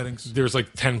 rules settings. There's like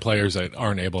 10 players that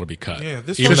aren't able to be cut. Yeah,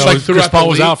 this even was though like Chris throughout Paul the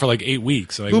was league? out for like 8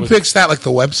 weeks. Like, Who picks that? Like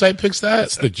the website picks that?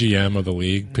 It's the GM of the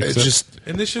league. Picks It's it. just...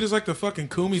 And this shit is like the fucking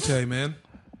Kumite, man.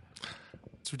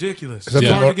 It's ridiculous. Is that,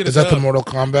 It's hard to get is a that the dub. Mortal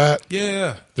Kombat?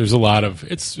 Yeah. There's a lot of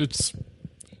it's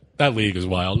that league is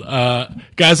wild.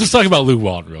 Guys, let's talk about Luke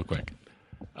Walton real quick.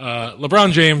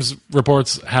 LeBron James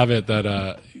reports have it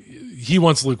that he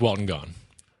wants Luke Walton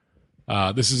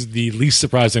gone. This is the least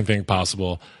surprising thing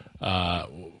possible.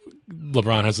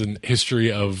 LeBron has a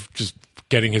history of just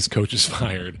getting his coaches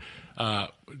fired.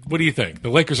 What do you think? The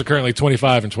Lakers are currently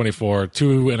 25-24,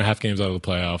 2.5 games out of the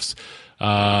playoffs.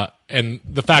 And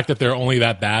the fact that they're only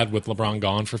that bad with LeBron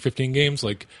gone for 15 games,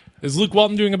 like, is Luke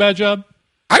Walton doing a bad job?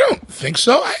 I don't think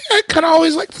so. I kind of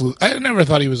always liked Luke. I never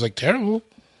thought he was like terrible.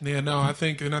 Yeah, no, I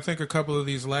think a couple of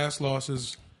these last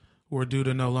losses were due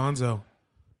to no Lonzo.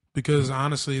 Because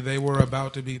honestly, they were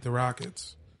about to beat the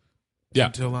Rockets. Yeah.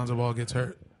 Until Lonzo Ball gets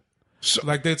hurt. So,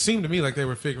 Like, it seemed to me like they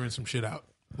were figuring some shit out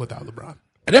without LeBron.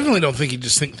 I definitely don't think it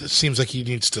seems like he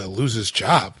needs to lose his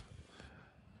job.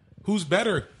 Who's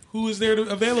better? Who is there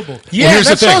available? Yeah, here's the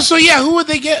that's thing. also, who would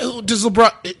they get? Does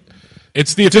LeBron...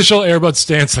 It's the official Airbud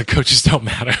stance that coaches don't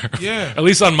matter. Yeah. at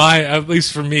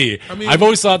least for me. I mean, I've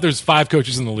always thought there's 5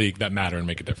 coaches in the league that matter and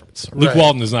make a difference. Luke Right.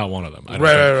 Walton is not one of them. I don't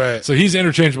think. Right. So he's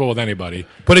interchangeable with anybody.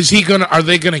 But are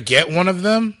they going to get one of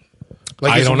them?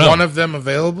 Like, I is don't know. one of them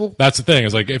available? That's the thing.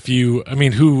 Is like who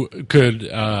could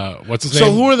what's his name?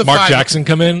 So who are the Mark 5? Jackson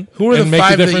come in? Who are and the make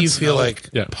 5 the that you difference? feel like?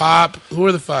 Yeah. Pop. Who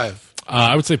are the 5?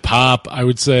 I would say Pop. I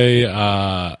would say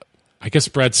I guess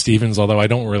Brad Stevens, although I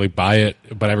don't really buy it,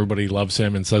 but everybody loves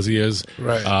him and says he is.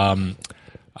 Right.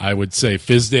 I would say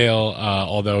Fizdale,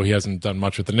 although he hasn't done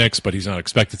much with the Knicks, but he's not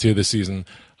expected to this season.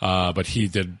 But he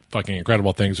did fucking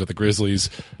incredible things with the Grizzlies.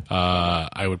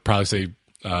 I would probably say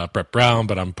Brett Brown,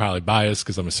 but I'm probably biased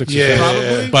because I'm a Sixers fan.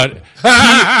 Probably. But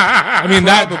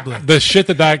the shit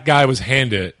that guy was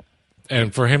handed,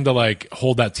 and for him to like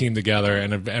hold that team together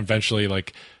and eventually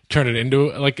like turn it into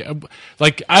like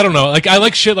I don't know, like I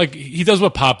like shit like he does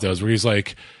what Pop does, where he's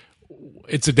like,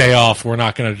 it's a day off, we're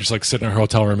not gonna just like sit in our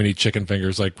hotel room and eat chicken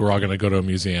fingers, like we're all gonna go to a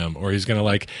museum. Or he's gonna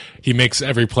like, he makes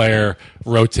every player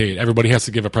rotate, everybody has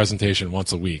to give a presentation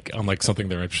once a week on like something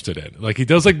they're interested in. Like he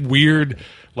does like weird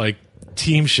like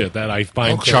team shit that I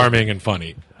find charming and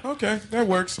funny. Okay, that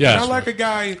works. Yeah. And I like a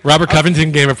guy. Robert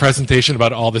Covington gave a presentation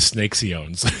about all the snakes he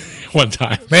owns one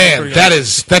time. Man,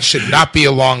 that should not be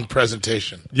a long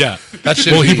presentation. Yeah. That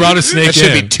should He brought a snake That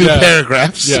should in. be 2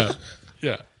 paragraphs. Yeah.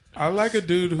 Yeah. I like a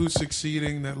dude who's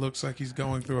succeeding that looks like he's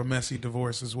going through a messy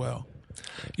divorce as well.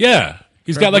 Yeah.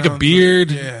 He's Brett got like a Brown's beard.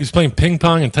 yeah. He's playing ping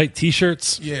pong in tight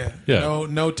t-shirts. Yeah. Yeah.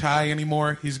 No tie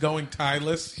anymore. He's going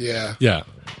tieless. Yeah. Yeah.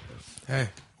 Hey,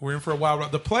 we're in for a wild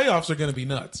ride. The playoffs are going to be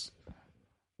nuts.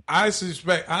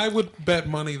 I would bet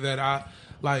money that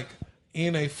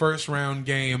in a first round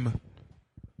game,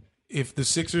 if the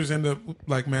Sixers end up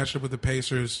like matched up with the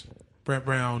Pacers, Brett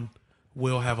Brown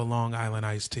will have a Long Island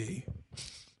iced tea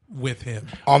with him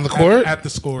On the court? at the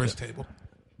scorer's table.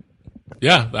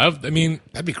 Yeah. That'd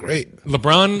That'd be great.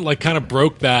 LeBron like kind of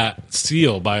broke that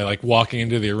seal by like walking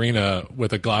into the arena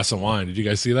with a glass of wine. Did you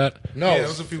guys see that? No. Yeah, that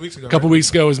was a few weeks ago. A couple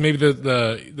weeks ago was maybe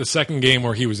the second game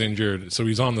where he was injured, so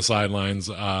he's on the sidelines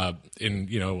in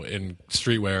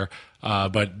streetwear.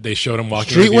 But they showed him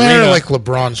walking into the Streetwear arena. or like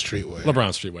LeBron streetwear? LeBron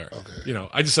streetwear. Okay.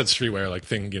 I just said streetwear, like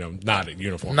thing, not a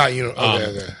uniform. Not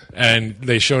okay. And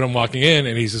they showed him walking in,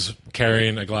 and he's just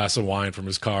carrying a glass of wine from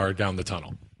his car down the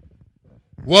tunnel.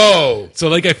 Whoa. So,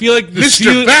 like, I feel like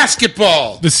Mr.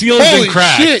 Basketball. the seal has Holy been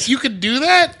cracked. shit, you could do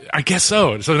that? I guess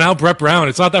so. So now Brett Brown,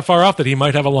 it's not that far off that he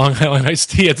might have a Long Island iced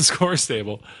tea at the scorer's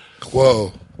table.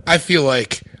 Whoa. I feel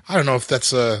like I don't know if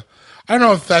that's a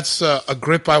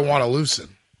grip I want to loosen.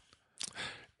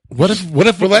 What if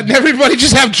We're letting everybody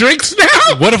just have drinks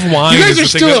now? What if wine You guys is are the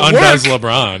thing still that at undoes work.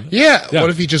 LeBron? Yeah. Yeah. What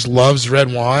if he just loves red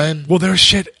wine? Well, there's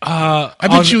shit. I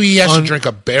bet you he has to drink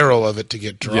a barrel of it to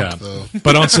get drunk, though.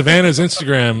 But on Savannah's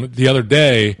Instagram the other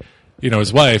day,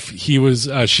 his wife, she was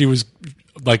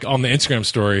like on the Instagram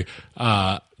story,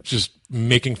 just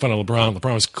making fun of LeBron.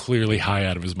 LeBron was clearly high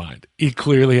out of his mind. He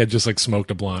clearly had just like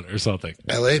smoked a blunt or something.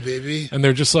 LA, baby. And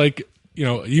they're just like,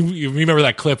 you remember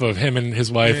that clip of him and his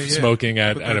wife smoking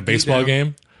at a baseball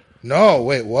game? No,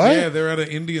 wait, what? Yeah, they're at an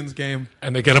Indians game.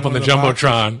 And they get up on the One of the boxes.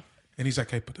 Jumbotron, And he's like,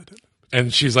 hey, put it in.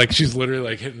 and she's literally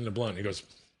like hitting the blunt. He goes,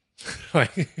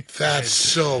 like, That's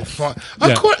so fun. Yeah.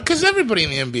 Of course, because everybody in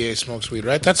the NBA smokes weed,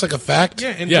 right? That's like a fact.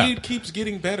 Yeah, and Yeah. weed keeps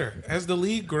getting better. As the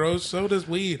league grows, so does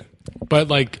weed. But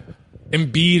like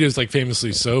Embiid is like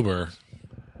famously sober,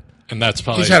 and that's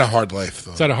probably He's had a hard life,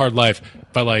 though. He's had a hard life.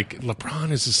 But like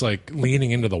LeBron is just like leaning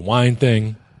into the wine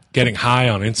thing, getting high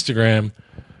on Instagram.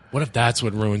 What if that's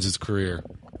what ruins his career?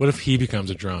 What if he becomes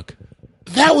a drunk?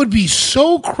 That would be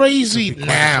so crazy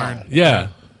now. Yeah.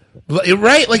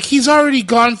 Right? Like, he's already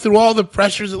gone through all the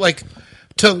pressures.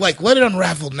 To let it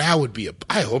unravel now would be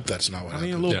I hope that's not what I mean, a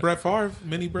happens. little Brett Favre,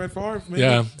 mini Brett Favre. Maybe.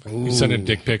 Yeah. He's sending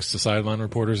dick pics to sideline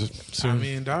reporters soon. I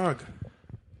mean, dog.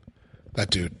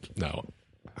 That dude. No.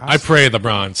 I pray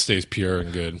LeBron stays pure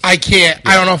and good. I can't.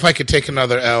 I don't know if I could take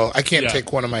another L. I can't Yeah.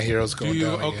 take one of my heroes going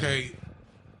down again. Okay.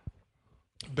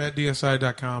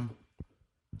 BetDSI.com.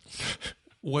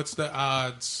 What's the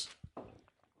odds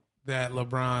that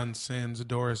LeBron sends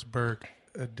Doris Burke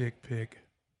a dick pic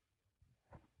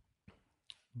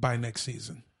by next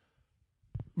season?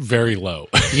 Very low.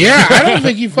 Yeah, I don't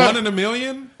think you 1 in a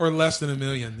million or less than a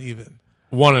million even?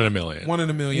 1 in a million. 1 in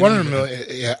a million. 1 in a million.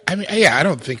 Yeah. I mean, yeah, I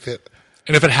don't think that.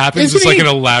 And if it happens, Isn't it's like he- an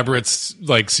elaborate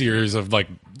like series of like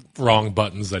wrong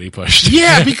buttons that he pushed.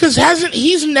 Yeah, because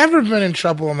he's never been in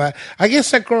trouble on that. I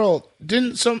guess that girl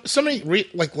didn't. Somebody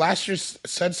like last year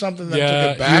said something that took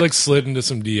Yeah, it back. he like slid into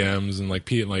some DMs and like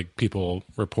people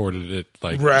reported it,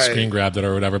 like Right. screen grabbed it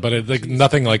or whatever. But it like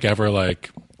nothing like JR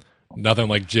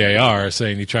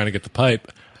saying you're trying to get the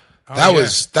pipe. that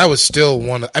was still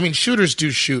one. I mean, shooters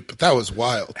do shoot, but that was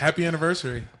wild. Happy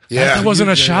anniversary. Yeah, That wasn't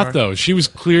a JR. shot though. She was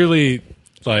clearly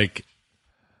like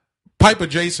Pipe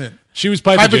adjacent. she was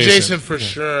pipe Pipe adjacent. adjacent for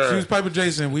sure. She was pipe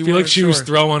adjacent. We I feel were like she was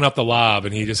throwing up the lob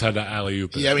and he just had to alley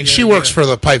oop it. Yeah, I mean, she works for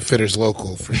the pipe fitters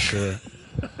local for sure.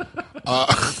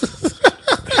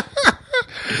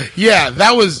 Yeah,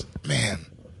 that was man.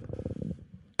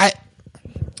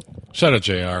 Shout out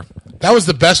JR. That was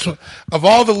the best one of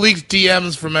all the leaked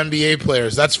DMs from NBA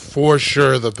players. That's for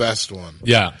sure the best one.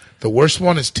 Yeah. The worst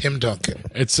one is Tim Duncan.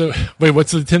 It's so wait,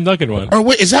 what's the Tim Duncan one? Or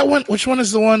wait, is that one? Which one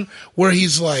is the one where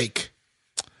he's like?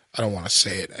 I don't want to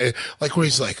say it. Like where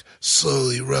he's like,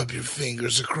 slowly rub your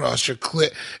fingers across your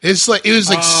clit. It's like it was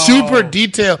like super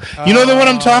detailed. You know the one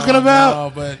I'm talking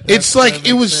about? no, but it's that like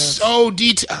it was makes sense. so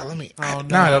detailed. Let me. Oh,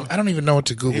 I don't even know what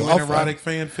to He Google. went I'll find erotic it.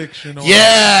 fan fiction. Or,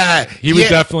 Yeah, He would yeah.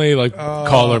 definitely like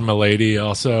call her Milady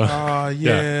also.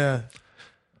 yeah.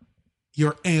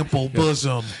 Your ample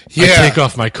bosom. I Yeah. take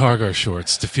off my cargo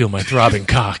shorts to feel my throbbing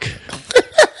cock.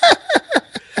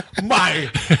 My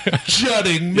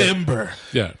jutting member.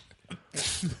 Yeah.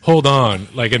 Hold on.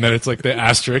 Like, and then it's like the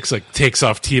asterisk, like, takes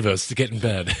off TiVos to get in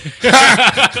bed.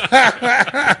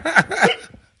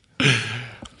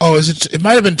 Oh, is it? It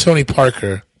might have been Tony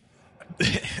Parker.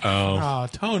 Oh,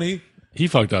 Tony. He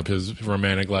fucked up his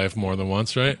romantic life more than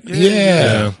once, right?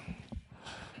 Yeah.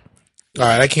 All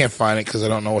right, I can't find it because I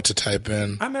don't know what to type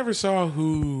in. I never saw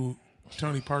who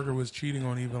Tony Parker was cheating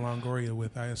on Eva Longoria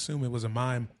with. I assume it was a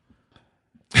mime.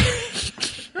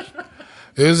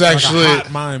 It was Like actually. a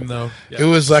hot mime, though. It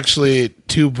was actually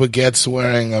two baguettes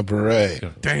wearing a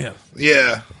beret. Damn.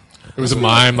 Yeah. It was a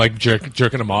mime, like,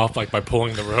 jerking him off, like, by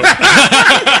pulling the rope.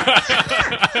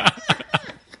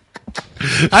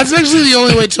 That's actually the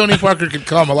only way Tony Parker could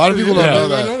come. A lot of people don't know I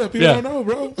that. know that. People Yeah. don't know,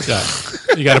 bro. Yeah.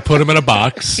 You got to put him in a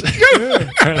box.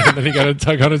 And then you got to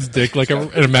tug on his dick like an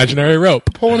imaginary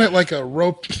rope. Pulling it like a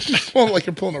rope, pulling it like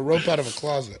you're pulling a rope out of a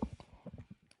closet.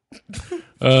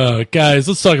 Guys,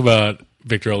 let's talk about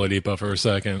Victor Oladipo for a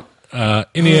second.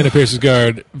 Indiana Pacers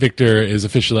guard Victor is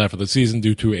officially out for the season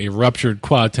due to a ruptured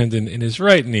quad tendon in his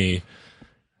right knee.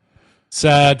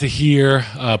 Sad to hear,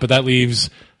 but that leaves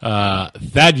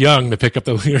Thad Young to pick up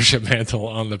the leadership mantle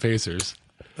on the Pacers.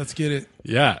 Let's get it.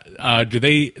 Yeah,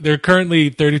 they're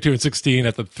currently 32-16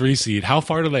 at the 3 seed. How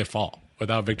far do they fall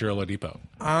without Victor Oladipo?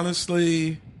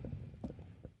 Honestly,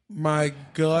 my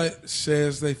gut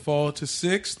says they fall to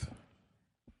 6th,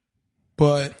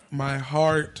 but my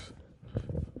heart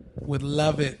would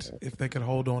love it if they could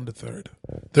hold on to 3rd.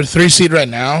 They're 3 seed right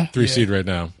now. 3 seed right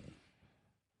now.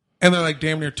 And they're like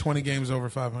damn near 20 games over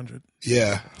 500.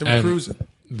 Yeah. They're And cruising.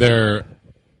 Their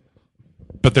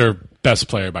best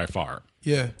player by far.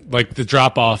 Yeah. Like the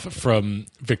drop off from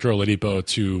Victor Oladipo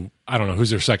to, I don't know, who's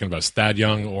their second best, Thad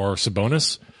Young or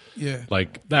Sabonis? Yeah.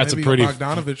 Like that's Maybe a pretty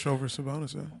Bogdanovich over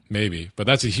Sabonis. Yeah. maybe, but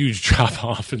that's a huge drop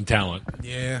off in talent.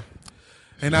 Yeah.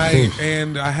 And I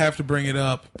have to bring it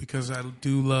up because I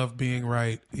do love being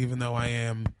right, even though I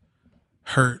am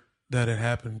hurt that it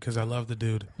happened because I love the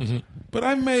dude. Mm-hmm. But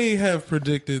I may have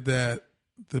predicted that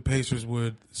the Pacers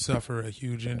would suffer a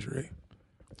huge injury.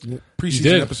 You Preseason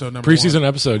did episode number preseason 1.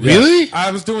 episode, yeah. Really?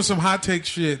 I was doing some hot take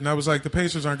shit, and I was like, the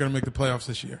Pacers aren't going to make the playoffs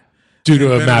this year. Due to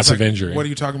And a Ben was massive like, injury. What are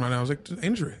you talking about now? I was like,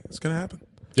 injury. It's going to happen.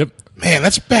 Yep. Man,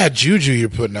 that's bad juju you're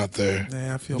putting out there.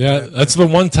 Yeah, I feel Yeah, bad. that's the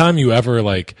one time you ever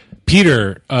like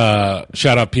Peter.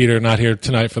 Shout out Peter, not here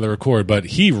tonight for the record, but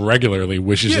he regularly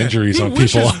wishes injuries he on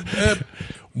wishes, people.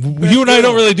 You and I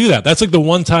don't really do that. That's like the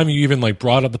one time you even like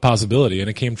brought up the possibility, and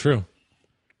it came true.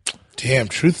 Damn,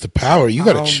 truth to power. You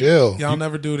got to chill. Y'all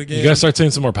never do it again. You gotta start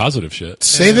saying some more positive shit.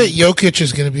 Say that Jokic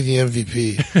is going to be the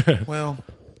MVP. Well,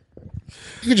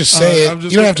 You can just say it. You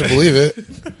don't have to believe it.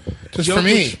 Just for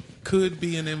me. Jokic could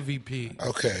be an MVP.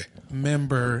 Okay.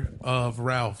 Member of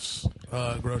Ralph's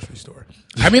grocery store.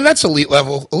 I mean, that's elite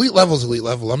level. Elite level is elite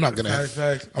level. I'm not going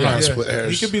Fact. I'm not gonna split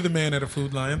hairs. He could be the man at a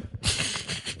Food Lion.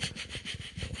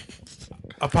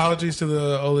 Apologies to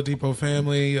the Oladipo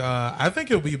family. I think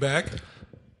he'll be back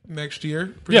next year.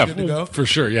 Pretty good to go. For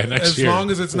sure. Yeah, next As year. long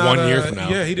as it's not 1 year from now.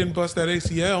 Yeah, he didn't bust that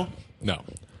ACL. No.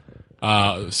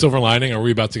 Silver lining. Are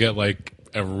we about to get like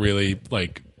a really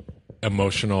like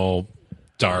emotional,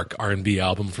 dark R&B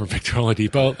album from Victor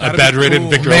Oladipo? That'd A be bedridden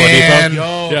cool. Victor Man. Oladipo.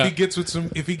 Yo, Yeah.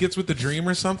 if he gets with the Dream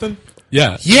or something.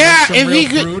 Yeah. Yeah, Some if real he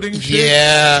could. brooding shit.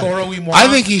 Yeah. Toro y moi. I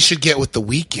think he should get with The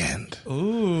Weeknd.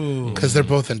 Ooh. Because they're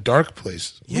both in dark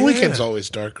places. Yeah. The Weeknd's always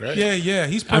dark, right? Yeah.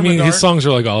 He's I mean, perma-dark. his songs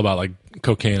are like all about like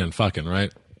cocaine and fucking, right?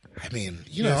 I mean,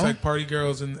 you Yeah, it's know. like party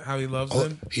girls and how he loves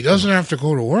them. He doesn't have to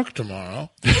go to work tomorrow.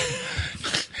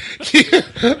 It's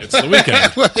the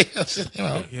weekend. You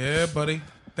know. Yeah, buddy.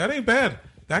 That ain't bad.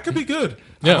 That could be good.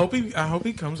 Yeah. I hope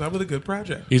he comes out with a good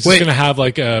project. He's Wait. just gonna have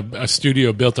like a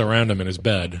studio built around him in his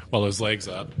bed while his legs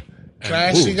up. Can I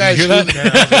ask you guys hear who,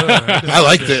 that? I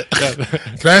liked it.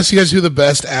 Can I ask you guys who the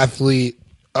best athlete,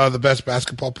 the best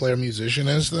basketball player musician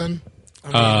is then?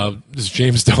 Does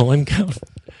James Dolan count?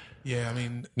 Yeah, I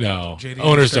mean, No. JD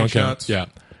Owners straight don't count. shots. Yeah.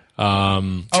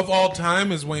 of all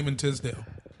time is Wayman Tisdale.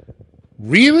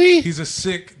 Really? He's a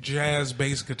sick jazz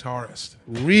bass guitarist,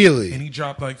 Really? and he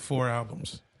dropped like 4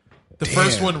 albums. The Damn.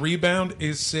 first one, Rebound,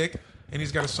 is sick, and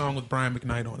he's got a song with Brian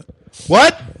McKnight on it.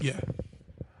 What? Yeah.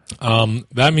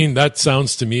 That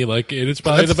sounds to me like it is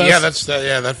probably the best.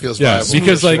 That feels Yeah, viable.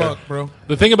 because like Fuck, bro.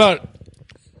 the thing about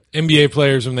NBA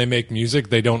players when they make music,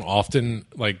 they don't often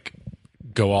like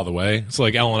go all the way. So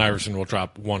like Allen Iverson will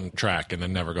drop one track and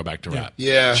then never go back to rap.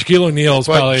 Yeah. Shaquille O'Neal's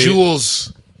But probably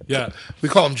Jules, yeah. we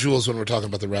call him Jules when we're talking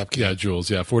about the rap kid. Yeah, Jules.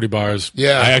 Yeah, 40 bars.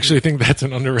 Yeah. I actually think that's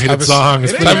an underrated Type of- song.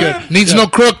 It's It pretty ain't good. bad. Needs no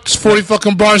crook. It's 40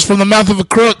 fucking bars from the mouth of a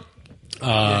crook.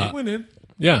 Yeah, he went in.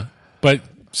 Yeah, but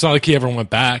it's not like he ever went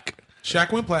back.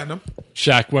 Shaq went platinum.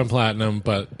 Shaq went platinum,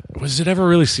 but was it ever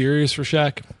really serious for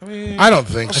Shaq? I mean, I don't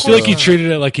think I so. feel like he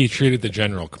treated it like he treated the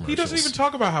general commercials. he doesn't even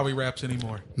talk about how he raps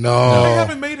anymore. They No.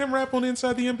 haven't made him rap on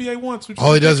Inside the NBA once, which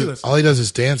All is he ridiculous. does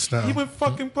is dance now. He went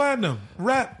fucking platinum.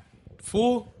 Rap.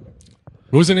 Fool.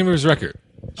 What was the name of his record?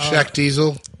 Shaq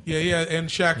Diesel. Yeah, and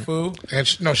Shaq Fu. And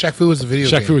Shaq Fu was the video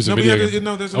Shaq game. Fu was a No, but video yeah, game.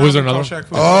 no, there's an Oh, was there album another called one? Shaq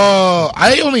Fu. Oh,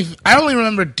 I only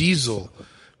remember Diesel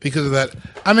because of that.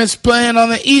 I miss playing on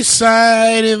the east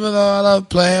side, even though I love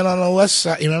playing on the west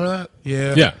side. You remember that?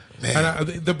 Yeah. Yeah. And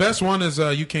the best one is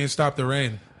You Can't Stop the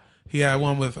Rain. He had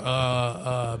one with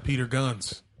Peter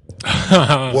Guns.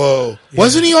 Whoa.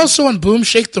 Wasn't he also on Boom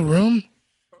Shake the Room?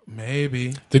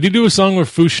 Maybe. Did he do a song with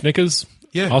Foo Schnickers?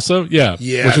 Yeah. Also, yeah,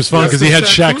 Yeah. which was fun That's because he the had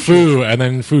Shaq Shaq Fu Fu and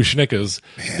then Foo Schnickers.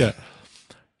 Yeah,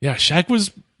 yeah. Shaq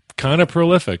was kind of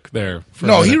prolific there. For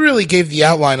No, a he minute. really gave the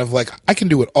outline of like, I can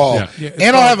do it all. Yeah. Yeah, it's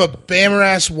and I'll have called- a bammer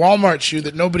ass Walmart shoe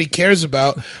that nobody cares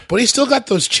about, but he still got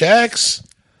those checks.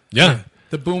 Yeah,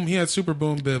 The Boom, he had Super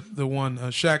Boom Bip, the one,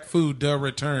 Shaq Fu, Da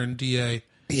Return, DA.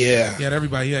 Yeah. He had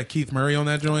everybody. He had Keith Murray on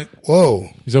that joint. Whoa.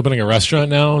 he's opening a restaurant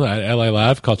now at LA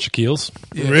Live called Shaquille's.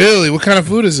 Really? What kind of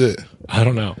food is it? I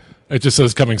don't know. It just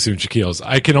says coming soon, Shaquille's.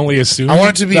 I can only assume I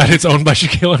want it to be- that it's owned by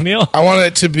Shaquille O'Neal. I want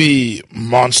it to be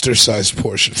monster sized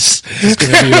portions. It's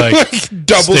going to be like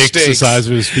Double steaks the steaks. size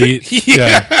of his feet.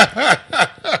 Yeah.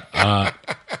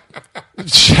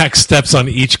 Shaq steps on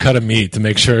each cut of meat to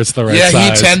make sure it's the right Yeah,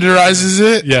 size. he tenderizes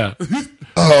it. Yeah.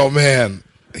 Oh man,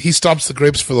 he stomps the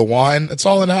grapes for the wine. It's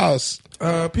all in house.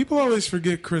 People always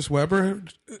forget Chris Webber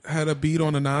had a beat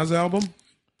on a Nas album.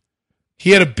 He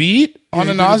had a beat on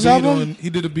Yeah, a he did Nas beat album. he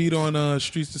did a beat on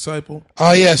Street's Disciple.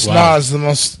 Oh yes, Wow. Nas, the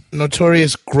most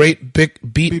notorious great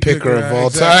beat picker of all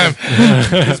exactly.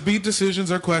 time. His beat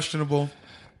decisions are questionable,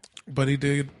 but he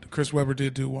did. Chris Webber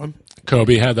did do one.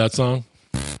 Kobe had that song.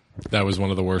 That was one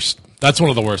of the worst. That's one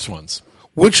of the worst ones.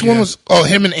 Which one was? Oh,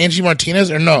 him and Angie Martinez,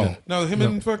 or no? No, him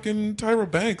and fucking Tyra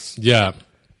Banks. Yeah.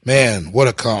 Man, what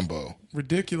a combo!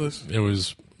 Ridiculous. It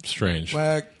was strange.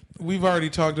 Like, we've already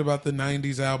talked about the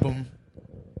 90s album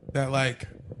that, like,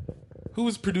 Who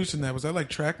was producing that? Was that like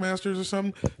Trackmasters or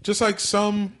something? Just like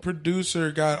some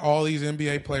producer got all these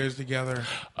NBA players together.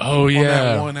 Oh on yeah,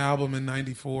 that one album in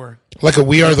 '94. Like a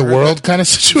We Are the World kind of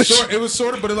situation. It was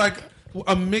sort of, but like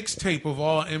a mixtape of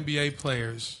all NBA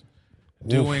players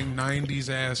doing '90s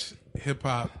ass hip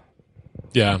hop.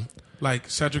 yeah. Like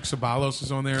Cedric Ceballos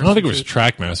is on there. I don't think it was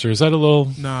Trackmaster. Is that a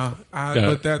little? Nah, Yeah.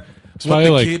 but that It's what probably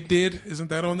the like- kid did isn't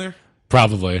that on there?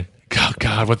 Probably. Oh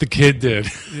God, what the kid did.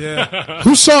 Yeah,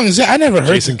 Whose song is that? I never heard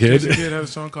Jason that. Kidd. the kid had a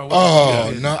song called. Oh, What the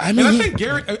Kid Did. no. I And mean, I think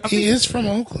Gary. he is from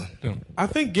Oakland. I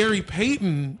think Gary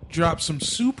Payton dropped some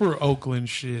super Oakland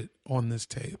shit on this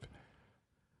tape.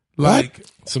 Like,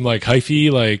 Some like hyphy,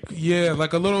 like yeah,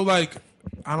 like a little like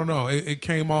I don't know. It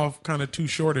came off kind of too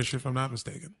shortish, if I'm not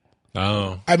mistaken.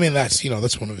 oh, I mean, that's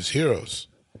one of his heroes.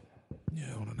 Yeah,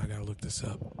 hold on, I gotta look this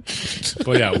up.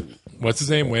 well, yeah. What's his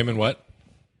name? Wayman what?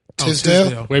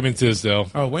 Tisdale? Wayman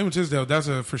Tisdale. Oh, Wayman Tisdale. That's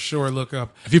a for sure look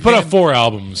up. If you put out 4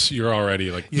 albums, you're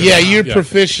already like Yeah, you're Yeah.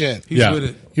 proficient. He's Yeah. with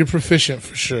it. You're proficient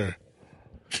for sure.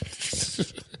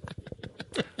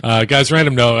 Guys,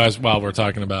 random note as while we're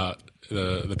talking about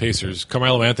the Pacers.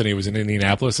 Carmelo Anthony was in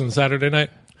Indianapolis on Saturday night.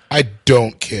 I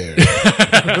don't care.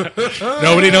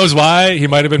 Nobody knows why. He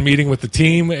might have been meeting with the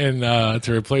team and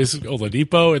to replace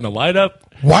Oladipo in the lineup.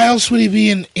 Why else would he be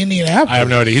in Indianapolis? I have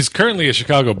no idea. He's currently a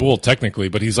Chicago Bull, technically,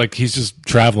 but he's just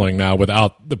traveling now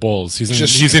without the Bulls.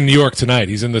 He's in New York tonight.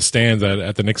 He's in the stands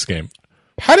at the Knicks game.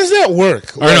 How does that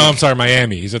work? Or no, I'm sorry,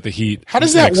 Miami. He's at the Heat. How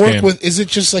does that Knicks work game. with? Is it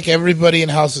just like everybody in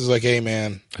house is like, hey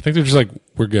man, I think they're just like,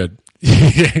 we're good.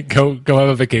 Go have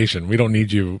a vacation. We don't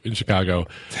need you in Chicago.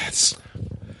 that's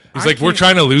He's like, we're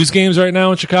trying to lose games right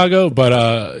now in Chicago,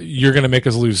 but you're going to make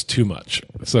us lose too much.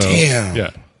 So, Damn. yeah.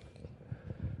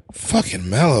 fucking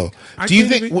Mello. I Do you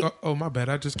can't think even- oh, my bad.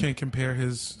 I just can't compare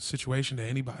his situation to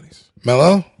anybody's.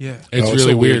 Mello? Yeah, It's No,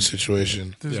 really a weird.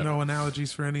 situation. there's Yeah. no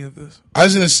analogies for any of this. I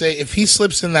was gonna say, if he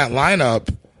slips in that lineup,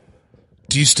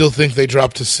 do you still think they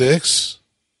drop to 6?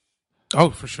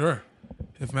 Oh, for sure.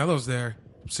 If Melo's there,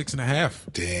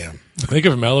 6.5, Damn. I think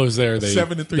if Melo's there, they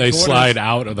 7 3/4. slide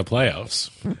out of the playoffs.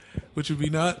 which would be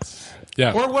nuts.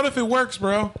 Yeah. Or what if it works,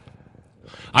 bro?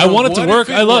 I want it to what work.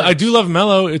 if it I works? do love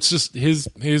Melo. It's just his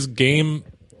game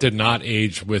did not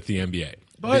age with the NBA.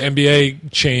 But- the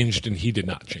NBA changed and he did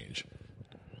not change.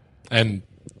 And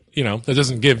that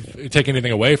doesn't take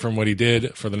anything away from what he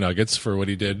did for the Nuggets, for what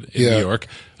he did in Yeah. New York.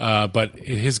 But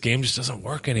his game just doesn't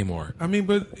work anymore. I mean,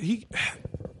 but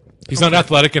He's not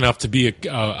athletic enough to be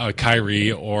a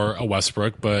Kyrie or a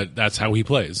Westbrook, but that's how he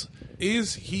plays.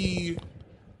 is he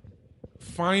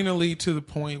finally to the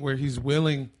point where he's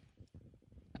willing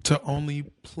to only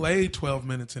play 12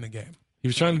 minutes in a game? He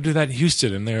was trying to do that in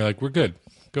Houston, and they're like, "We're good,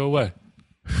 go away."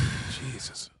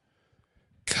 Jesus.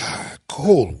 God,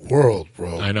 cold world,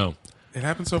 bro. I know, It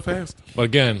happened so fast. but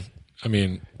again, I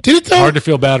mean, Did it though? hard to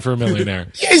feel bad for a millionaire.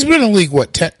 Yeah, he's been in the league,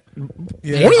 what, 10?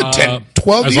 Yeah. More than 10,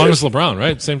 12 as years? long as LeBron,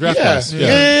 right? Same draft yeah. class.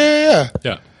 Yeah.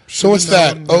 Yeah. So what's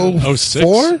that? Oh, 06?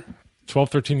 04? 12,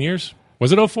 13 years?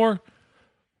 Was it 04?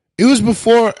 It was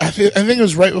before, I think it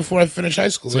was right before I finished high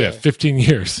school. So yeah, 15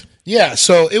 years. Yeah,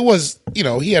 so it was, he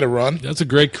had a run. That's a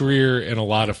great career in a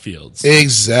lot of fields.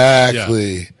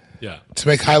 Exactly. Yeah. To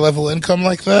make high level income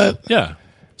like that, Yeah.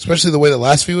 especially the way the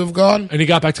last few have gone. And he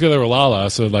got back together with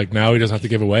Lala, so like now he doesn't have to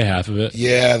give away half of it.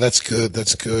 Yeah, that's good.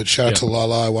 That's good. Shout out to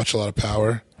Lala. I watch a lot of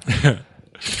Power.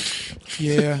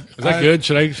 Yeah. Is that good?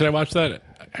 Should I watch that?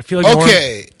 I feel like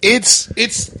Okay,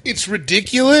 it's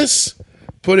ridiculous,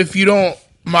 but if you don't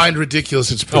mind ridiculous,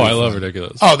 it's pretty I love fun.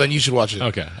 Ridiculous. Oh, then you should watch it.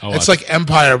 Okay, I'll it's watch like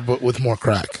Empire, but with more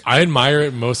crack. I admire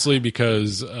it mostly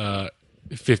because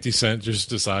 50 Cent just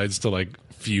decides to like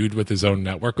feud with his own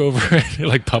network over it,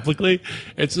 like publicly.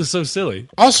 It's just so silly.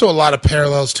 Also, a lot of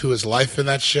parallels to his life in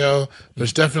that show.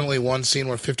 There's definitely one scene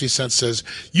where 50 Cent says,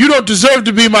 "You don't deserve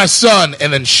to be my son,"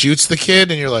 and then shoots the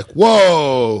kid, and you're like,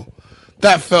 "Whoa."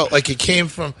 That felt like it came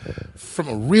from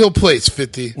a real place,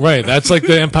 50. Right. That's like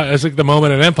the Empire. That's like the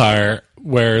moment in Empire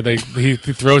where he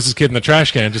throws his kid in the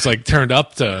trash can, just like turned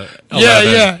up to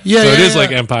 11. yeah. So it is yeah.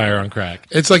 like Empire on crack.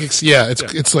 It's like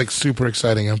it's like super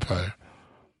exciting Empire.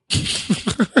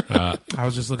 I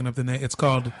was just looking up the name.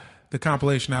 The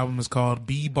compilation album is called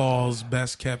B-Ball's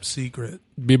Best Kept Secret.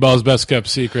 B-Ball's Best Kept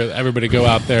Secret. Everybody go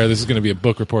out there. This is going to be a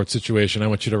book report situation. I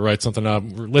want you to write something up,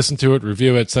 listen to it,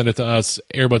 review it, send it to us,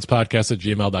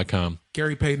 airbudspodcast@gmail.com.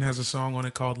 Gary Payton has a song on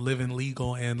it called Living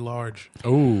Legal and Large.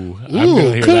 Ooh, I'm going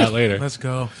to hear good. that later. Let's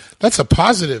go. That's a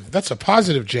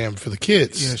positive jam for the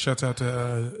kids. Yeah, shouts out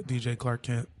to DJ Clark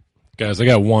Kent. Guys, I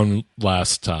got one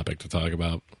last topic to talk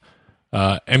about.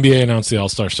 NBA announced the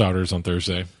All-Star starters on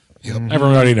Thursday. Yep.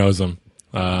 Everyone already knows them.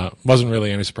 Wasn't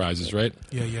really any surprises, right?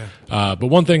 Yeah. But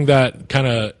one thing that kind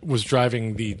of was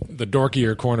driving the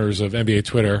dorkier corners of NBA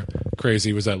Twitter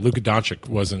crazy was that Luka Doncic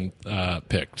wasn't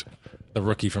picked, the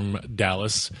rookie from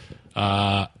Dallas.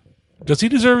 Does he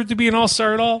deserve to be an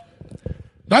All-Star at all?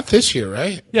 Not this year,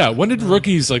 right? Yeah. When did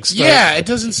rookies start? Yeah, it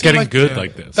doesn't seem getting like good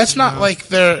like this. That's not like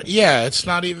they're. Yeah, it's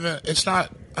not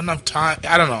enough time.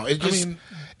 I don't know.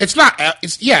 It's not.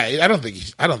 It's I don't think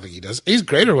he does. He's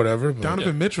great or whatever. But.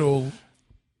 Donovan Mitchell.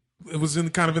 It was in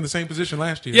the same position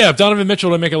last year. Yeah, if Donovan Mitchell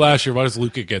didn't make it last year, why does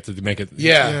Luka get to make it?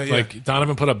 Yeah. Like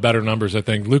Donovan put up better numbers, I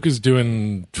think. Luka's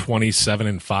doing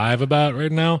 27-5 about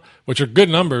right now, which are good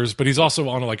numbers, but he's also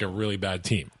on like a really bad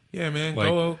team. Yeah, man.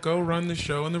 Like, go run the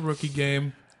show in the rookie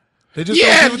game. They just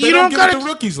don't give it to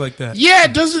rookies like that. Yeah,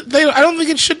 it doesn't. I don't think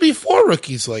it should be for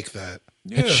rookies like that.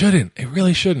 Yeah. It shouldn't. It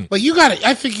really shouldn't. Like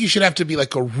I think you should have to be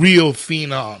like a real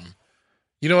phenom.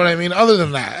 You know what I mean? Other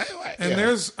than that,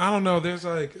 there's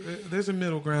a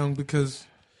middle ground because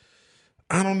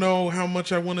I don't know how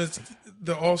much I want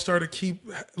the All-Star to keep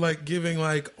like giving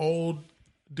like old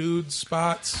dude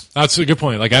spots. That's a good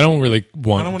point. Like I don't really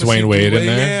want Dwayne Wade in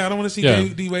there. Yeah, I don't want to see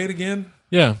D Wade again.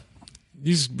 Yeah.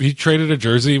 He traded a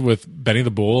jersey with Benny the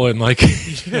Bull and like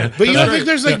But you don't think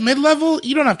there's like mid-level?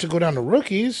 You don't have to go down to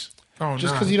rookies. Oh,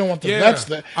 just because you don't want the vets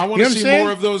there. I want to see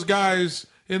more of those guys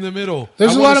in the middle.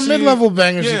 There's a lot of mid-level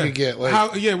bangers you could get.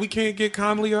 Like, we can't get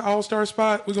Conley an All-Star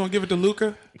spot. We're going to give it to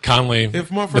Luka. Conley,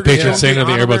 the Patriots saying to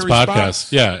the Airbuds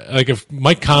podcast. Yeah, like if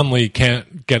Mike Conley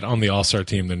can't get on the All-Star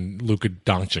team, then Luka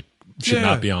Doncic should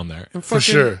not be on there. And for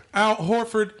sure. Al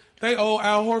Horford, they owe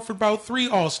Al Horford about 3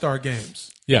 All-Star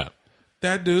games. Yeah.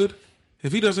 That dude,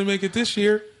 if he doesn't make it this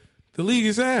year, the league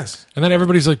is ass. And then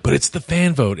everybody's like, but it's the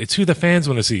fan vote. It's who the fans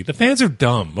want to see. The fans are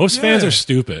dumb. Most fans are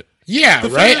stupid. Yeah,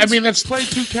 right? I mean, that's... play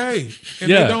 2K,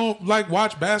 and they don't, like,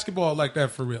 watch basketball like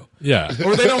that for real. Yeah.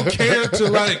 Or they don't care to,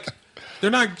 like... They're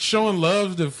not showing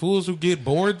love to fools who get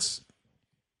boards.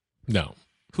 No.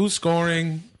 Who's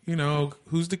scoring?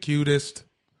 Who's the cutest?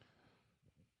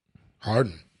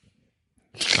 Harden.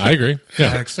 I agree.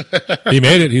 Yeah. He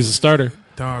made it. He's a starter.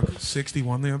 Dog,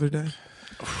 61 the other day.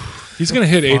 He's going to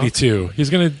hit 82. He's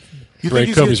going to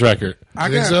break Kobe's record. I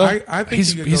think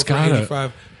he's got to.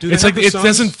 85. It's like it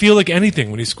doesn't feel like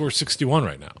anything when he scores 61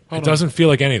 right now. It doesn't feel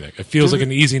like anything. It feels like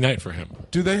an easy night for him.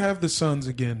 Do they have the Suns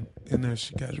again in their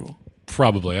schedule?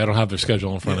 Probably. I don't have their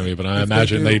schedule in front of me, but I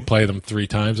imagine they play them 3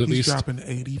 times at least. He's dropping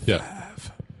 85.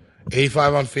 Yeah.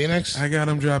 85 on Phoenix? I got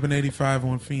him dropping 85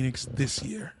 on Phoenix this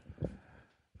year.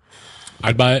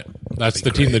 I'd buy it. That's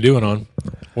the team they're doing on.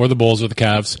 Or the Bulls or the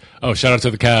Cavs. Oh, shout out to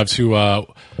the Cavs who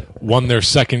won their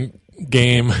second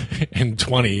game in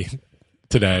 20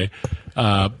 today.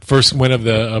 First win of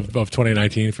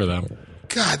 2019 for them.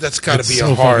 God, that's got to be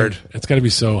hard. It's got to be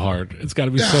so hard. It's got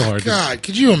to be so hard. God,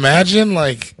 could you imagine?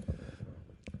 Like,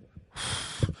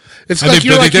 it's like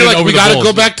you're like we got to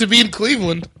go back to being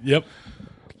Cleveland. Yep.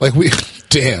 Like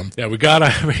damn. Yeah, we got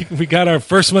our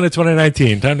first win of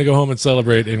 2019. Time to go home and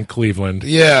celebrate in Cleveland.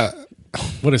 Yeah.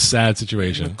 What a sad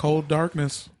situation. In the cold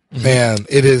darkness. Man,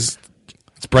 it is.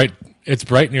 It's bright. It's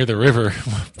bright near the river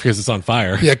because it's on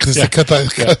fire. Yeah, because they cut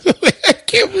that. I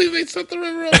can't believe they set the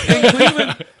river on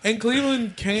fire. And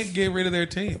Cleveland can't get rid of their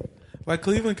team. Like,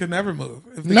 Cleveland could never move.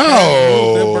 If they can't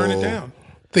move, they'll burn it down.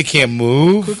 They can't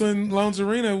move. Cleveland Loans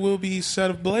Arena will be set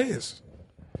ablaze.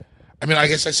 I mean, I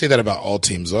guess I say that about all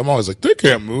teams. I'm always like, they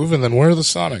can't move, and then where are the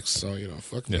Sonics? So,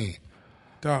 fuck me.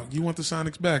 Dog, you want the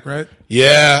Sonics back, right?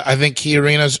 Yeah, I think Key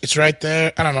Arena's, it's right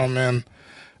there. I don't know, man.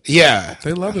 Yeah.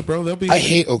 They love it, bro. I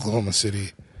hate Oklahoma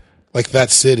City. Like, that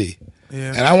city.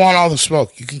 Yeah. And I want all the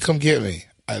smoke. You can come get me.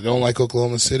 I don't like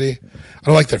Oklahoma City. I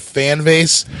don't like their fan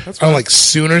base. I don't like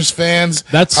Sooners fans.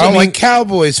 I don't like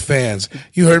Cowboys fans.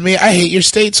 You heard me? I hate your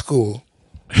state school.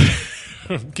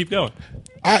 Keep going.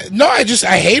 I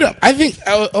hate them. I think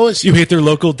OSU. You hate their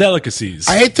local delicacies.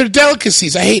 I hate their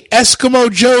delicacies. I hate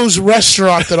Eskimo Joe's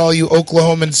restaurant that all you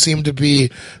Oklahomans seem to be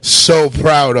so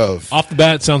proud of. Off the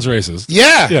bat, sounds racist.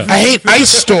 Yeah. I hate ice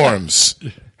storms.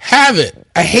 Have it.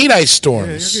 I hate ice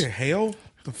storms. Yeah, hail?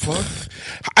 The fuck?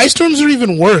 Ice storms are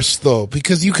even worse though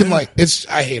because you can I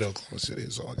hate Oklahoma City.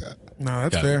 Is all I got. No,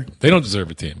 that's fair. They don't deserve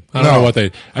a team. I don't know what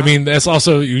they. I mean, that's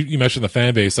also you mentioned the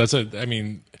fan base.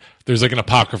 There's like an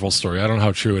apocryphal story. I don't know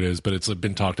how true it is, but it's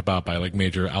been talked about by like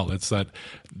major outlets that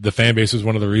the fan base was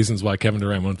one of the reasons why Kevin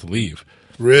Durant wanted to leave.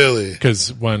 Really?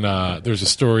 Because when there's a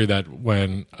story that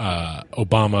when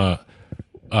Obama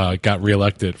got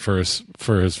reelected for his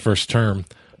first term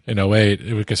in 2008,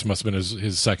 I guess it must have been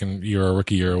his second year or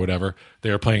rookie year or whatever,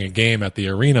 they were playing a game at the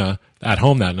arena at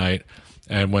home that night,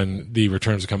 and when the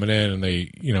returns were coming in and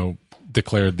they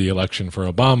declared the election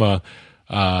for Obama,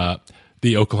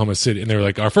 the Oklahoma City, and they were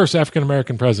like, our first African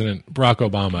American president, Barack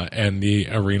Obama, and the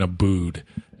arena booed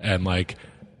and like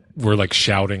were like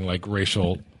shouting like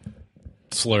racial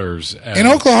slurs in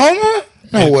Oklahoma.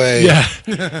 No way. Yeah.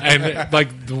 And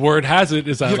like the word has it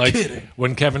is that You're like kidding.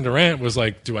 when Kevin Durant was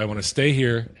like, do I want to stay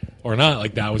here or not?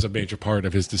 Like that was a major part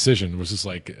of his decision. It was just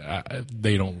like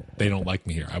they don't like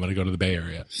me here. I want to go to the Bay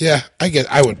Area. Yeah,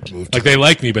 I would move. Like they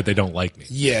like me, but they don't like me.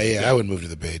 Yeah, I would move to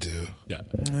the Bay too.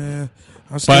 Yeah.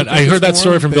 But I heard that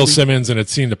story from Bill Simmons, and it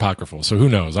seemed apocryphal. So who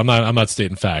knows? I'm not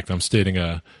stating fact. I'm stating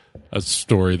a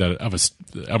story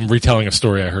I'm retelling a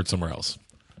story I heard somewhere else.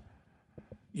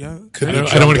 Yeah, I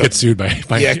don't want to get sued by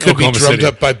yeah, it could Oklahoma be drummed City.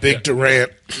 up by Big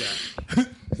Durant.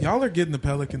 y'all are getting the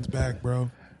Pelicans back,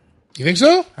 bro. You think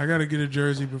so? I got to get a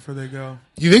jersey before they go.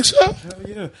 You think so? Hell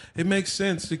yeah, it makes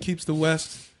sense. It keeps the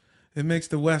West. It makes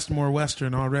the West more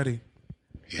Western already.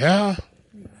 Yeah.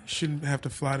 Shouldn't have to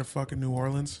fly to fucking New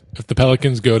Orleans. If the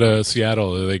Pelicans go to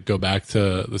Seattle, do they go back to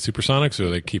the Supersonics, or do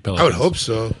they keep Pelicans? I would hope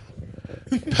so.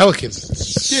 Pelicans.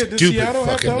 Yeah, does Stupid Seattle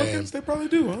have fucking Pelicans? name. They probably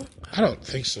do, huh? I don't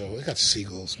think so. They got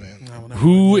seagulls, man.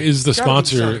 Who is the Gotta be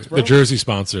sponsor, Sonics, bro. the jersey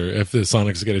sponsor, if the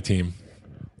Sonics get a team?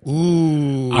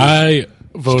 Ooh. I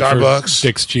vote Starbucks. for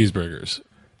Dick's Cheeseburgers.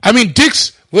 I mean,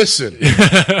 Dick's. Listen,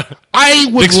 I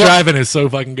would Dick's love, Drive-In is so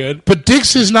fucking good. but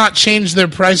Dick's has not changed their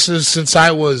prices since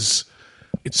I was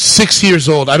 6 years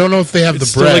old. I don't know if they have It's the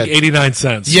still bread. like 89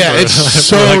 cents. Yeah, for, it's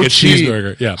so for like a cheap.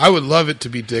 cheeseburger. Yeah. I would love it to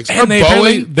be Dick's. Or And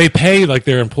Boeing. they pay like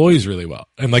their employees really well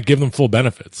and like give them full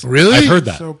benefits. Really? I've heard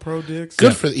that. So pro Dicks.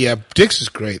 Good for Dick's is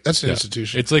great. That's an Yeah.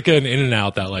 institution. It's like an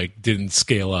In-N-Out that like didn't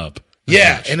scale up.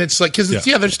 Yeah, and it's like because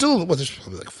Yeah. there's still there's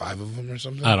probably like 5 of them or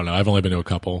something. I don't know. I've only been to a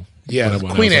couple. Yeah,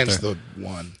 when I Queen was up Anne's there. the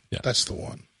one. Yeah. That's the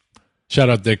one. Shout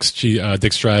out Dick's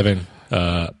Drive-In.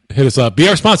 Hit us up. Be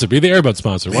our sponsor. Be the Airbud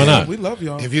sponsor. Why not? We love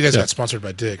y'all. If you guys got sponsored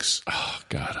by Dick's, Oh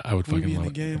God, I would We be fucking in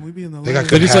love the it. game. We be in the They got lane.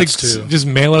 good They just like hats, too. just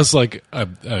mail us like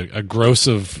a gross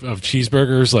of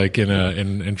cheeseburgers like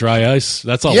in dry ice.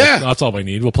 That's all. Yeah. That's all we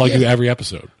need. We'll plug you every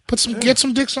episode. get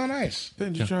some Dick's on ice.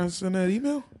 Ben, you trying to send that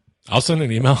email? I'll send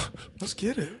an email. Let's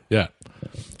get it. Yeah.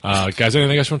 Guys,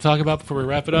 anything else you want to talk about before we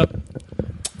wrap it up?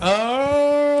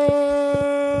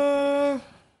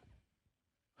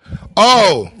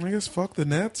 Oh, I guess fuck the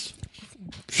Nets.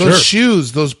 those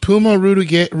shoes, those Puma Rudy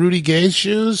Gay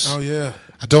shoes. Oh yeah.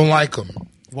 I don't like them.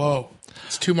 Whoa.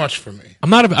 It's too much for me.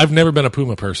 I've never been a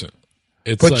Puma person.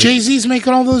 It's But like, Jay-Z's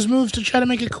making all those moves to try to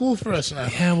make it cool for us now.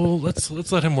 yeah, well, let's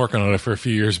let him work on it for a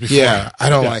few years before. Yeah, I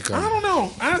don't like I them. don't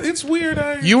know. It's weird.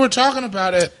 You were talking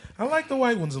about it. I like the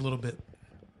white ones a little bit.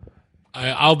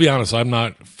 I'll be honest. I'm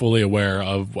not fully aware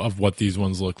of what these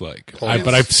ones look like. Oh,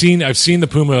 But I've seen the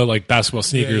Puma like basketball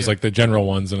sneakers, Yeah. like the general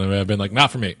ones, and I've been like, not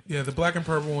for me. Yeah, the black and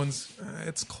purple ones,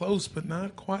 it's close, but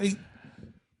not quite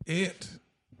it.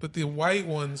 But the white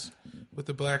ones with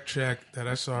the black check that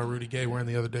I saw Rudy Gay wearing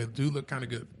the other day do look kind of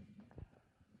good.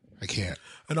 I can't.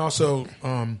 And also,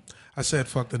 I said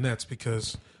fuck the Nets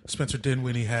because Spencer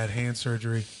Dinwiddie had hand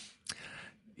surgery.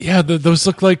 Yeah, those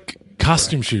look like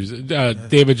costume shoes.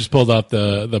 David just pulled up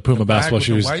the Puma basketball Black with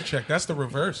shoes. the white check. That's the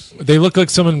reverse. They look like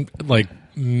someone like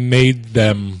made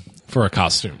them for a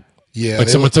costume. Yeah, Like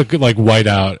they someone look- took like white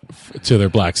out to their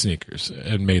black sneakers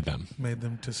and made them. Made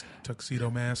them tuxedo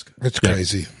mask It's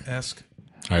crazy. esque.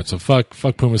 All right, so fuck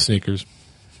Puma sneakers.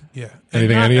 Yeah. Anything- And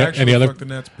not any actually other- fuck the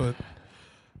Nets, but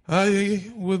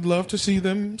I would love to see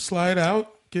them slide out.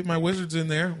 Get my Wizards in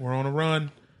there. We're on a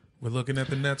run. We're looking at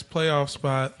the Nets playoff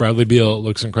spot. Bradley Beal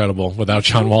looks incredible without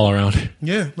John Wall around.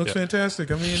 Yeah, looks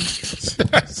fantastic. I mean,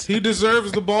 he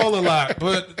deserves the ball a lot.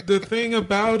 But the thing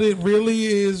about it really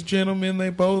is, gentlemen,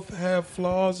 they both have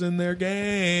flaws in their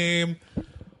game.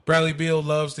 Bradley Beal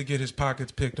loves to get his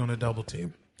pockets picked on a double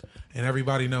team, and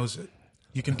everybody knows it.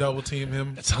 You can double team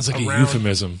him. It sounds like a around-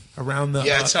 euphemism. Around the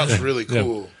Yeah, it sounds really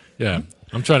cool. Yeah.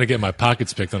 I'm trying to get my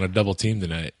pockets picked on a double team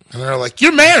tonight. And they're like,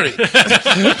 "You're married."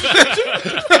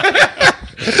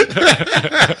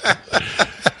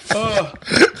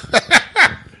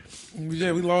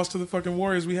 Yeah, we lost to the fucking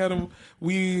Warriors. We had them.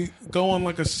 We go on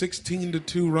like a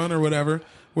 16-2 run or whatever.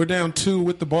 We're down 2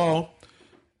 with the ball.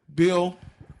 Bill,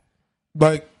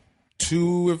 like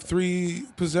 2 of 3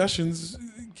 possessions,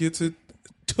 gets it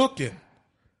tooken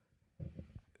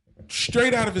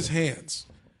straight out of his hands.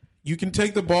 You can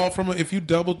take the ball from if you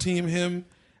double team him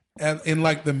in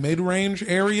like the mid range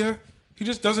area. He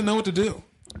just doesn't know what to do.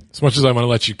 As much as I want to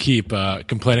let you keep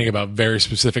complaining about very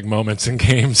specific moments in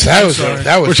games, That was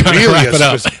We're trying to really wrap it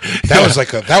up. that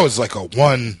was like a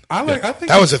one. I think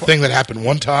That was a thing that happened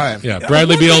one time. Yeah,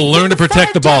 Bradley Beal, learn to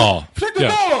protect the ball. Protect the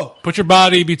Yeah. ball. Put your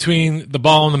body between the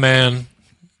ball and the man.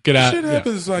 Get out. Shit Yeah.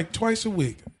 happens like twice a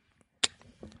week.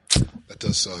 The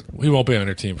does suck. We won't be on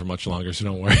your team for much longer, so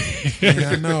don't worry.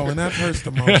 Yeah, I know, and that hurts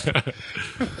the most.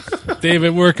 David,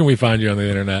 where can we find you on the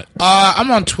internet?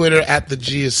 I'm on Twitter at the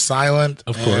G is silent.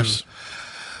 Of course.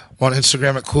 On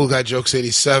Instagram at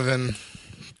CoolGuyJokes87.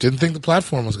 Didn't think the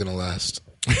platform was going to last.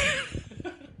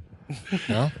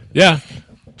 No? Yeah.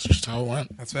 That's just how it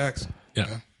went. That's facts.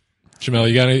 Yeah. Jamel,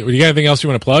 you got anything else you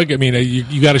want to plug? I mean,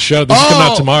 you got a show. This is coming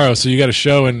out tomorrow, so you got a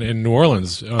show in New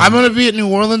Orleans. I'm going to be at New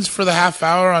Orleans for the half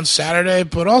hour on Saturday,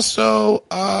 but also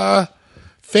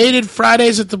Faded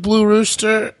Fridays at the Blue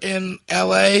Rooster in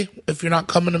L.A. if you're not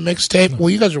coming to Mixtape. Well,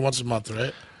 you guys are once a month,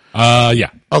 right? Yeah.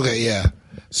 Okay, yeah.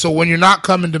 So when you're not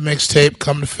coming to Mixtape,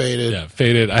 come to Faded. Yeah,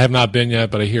 Faded. I have not been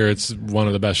yet, but I hear it's one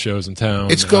of the best shows in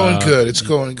town. It's going good. It's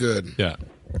going good. Yeah.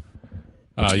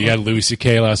 You had Louis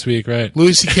C.K. last week, right?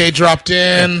 Louis C.K. dropped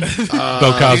in.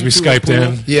 Bill Cosby Skyped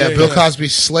in. Yeah, Bill Cosby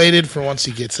slated for once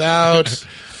he gets out.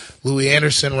 Louis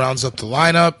Anderson rounds up the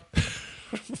lineup.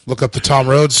 Look up the Tom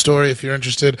Rhodes story if you're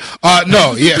interested.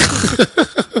 No, yeah.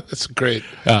 That's great.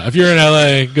 If you're in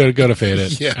L.A., go to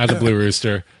Faded at the Blue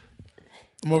Rooster.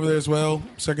 I'm over there as well.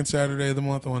 Second Saturday of the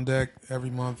month on deck every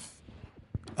month.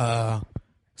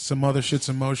 Some other shit,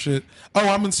 some more shit. Oh,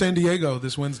 I'm in San Diego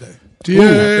this Wednesday. At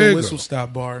the Whistle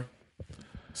Stop Bar.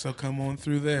 So come on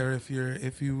through there if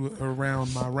you are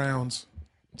around my rounds.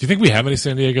 Do you think we have any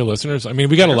San Diego listeners? I mean,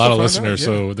 we got a lot of listeners,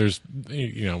 so there's,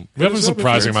 we have a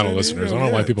surprising amount of listeners. I don't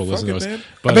know why people listen to us.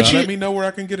 But let me know where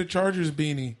I can get a Chargers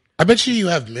beanie. I bet you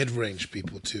have mid-range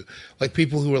people, too. Like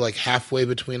people who are like halfway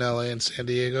between L.A. and San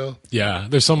Diego. Yeah,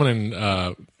 there's someone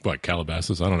in,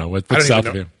 Calabasas? I don't know. What's south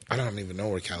of you? I don't even know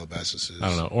where Calabasas is. I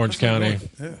don't know. Orange County.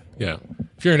 Yeah.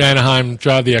 If you're in Anaheim,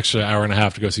 drive the extra hour and a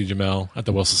half to go see Jamel at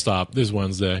the Whistle Stop this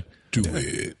Wednesday. Do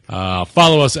it.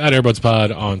 Follow us at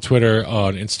AirbudsPod on Twitter,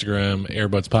 on Instagram,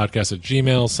 AirbudsPodcast at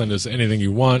Gmail. Send us anything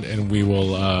you want, and we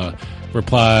will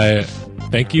reply,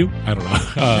 thank you. I don't know.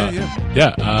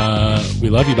 We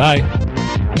love you. Bye.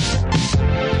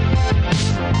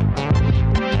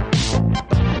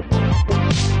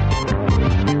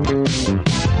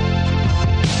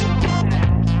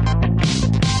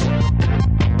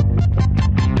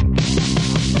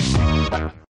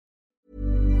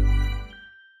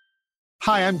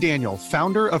 Hi, I'm Daniel,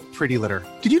 founder of Pretty Litter.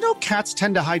 Did you know cats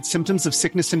tend to hide symptoms of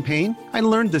sickness and pain? I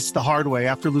learned this the hard way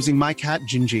after losing my cat,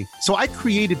 Gingy. So I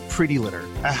created Pretty Litter,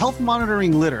 a health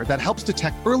monitoring litter that helps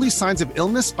detect early signs of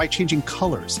illness by changing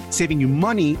colors, saving you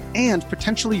money and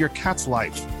potentially your cat's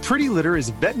life. Pretty Litter is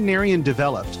veterinarian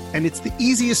developed, and it's the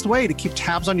easiest way to keep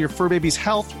tabs on your fur baby's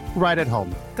health right at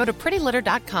home. Go to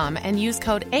prettylitter.com and use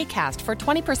code ACAST for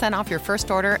 20% off your first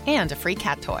order and a free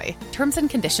cat toy. Terms and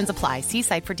conditions apply. See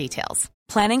site for details.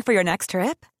 Planning for your next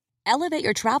trip? Elevate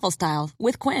your travel style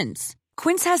with Quince.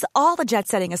 Quince has all the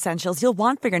jet-setting essentials you'll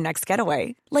want for your next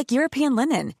getaway, like European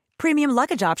linen, premium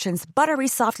luggage options, buttery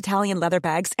soft Italian leather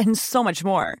bags, and so much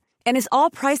more. And is all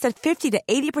priced at 50 to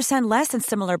 80% less than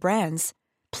similar brands.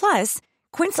 Plus,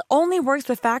 Quince only works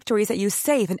with factories that use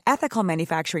safe and ethical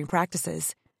manufacturing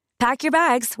practices. Pack your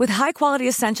bags with high-quality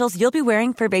essentials you'll be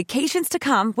wearing for vacations to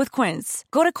come with Quince.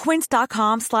 Go to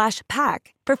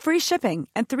quince.com/pack for free shipping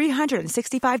and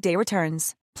 365-day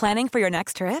returns. Planning for your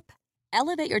next trip?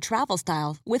 Elevate your travel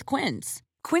style with Quince.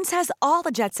 Quince has all the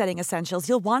jet-setting essentials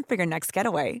you'll want for your next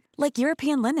getaway, like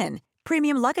European linen,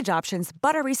 premium luggage options,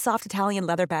 buttery soft Italian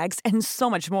leather bags, and so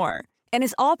much more. And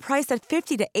is all priced at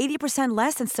 50 to 80%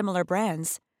 less than similar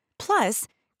brands. Plus,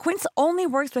 Quince only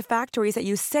works with factories that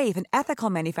use safe and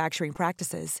ethical manufacturing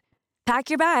practices.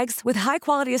 Pack your bags with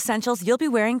high-quality essentials you'll be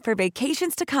wearing for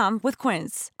vacations to come with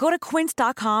Quince. Go to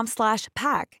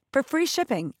quince.com/pack for free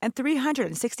shipping and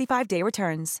 365-day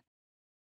returns.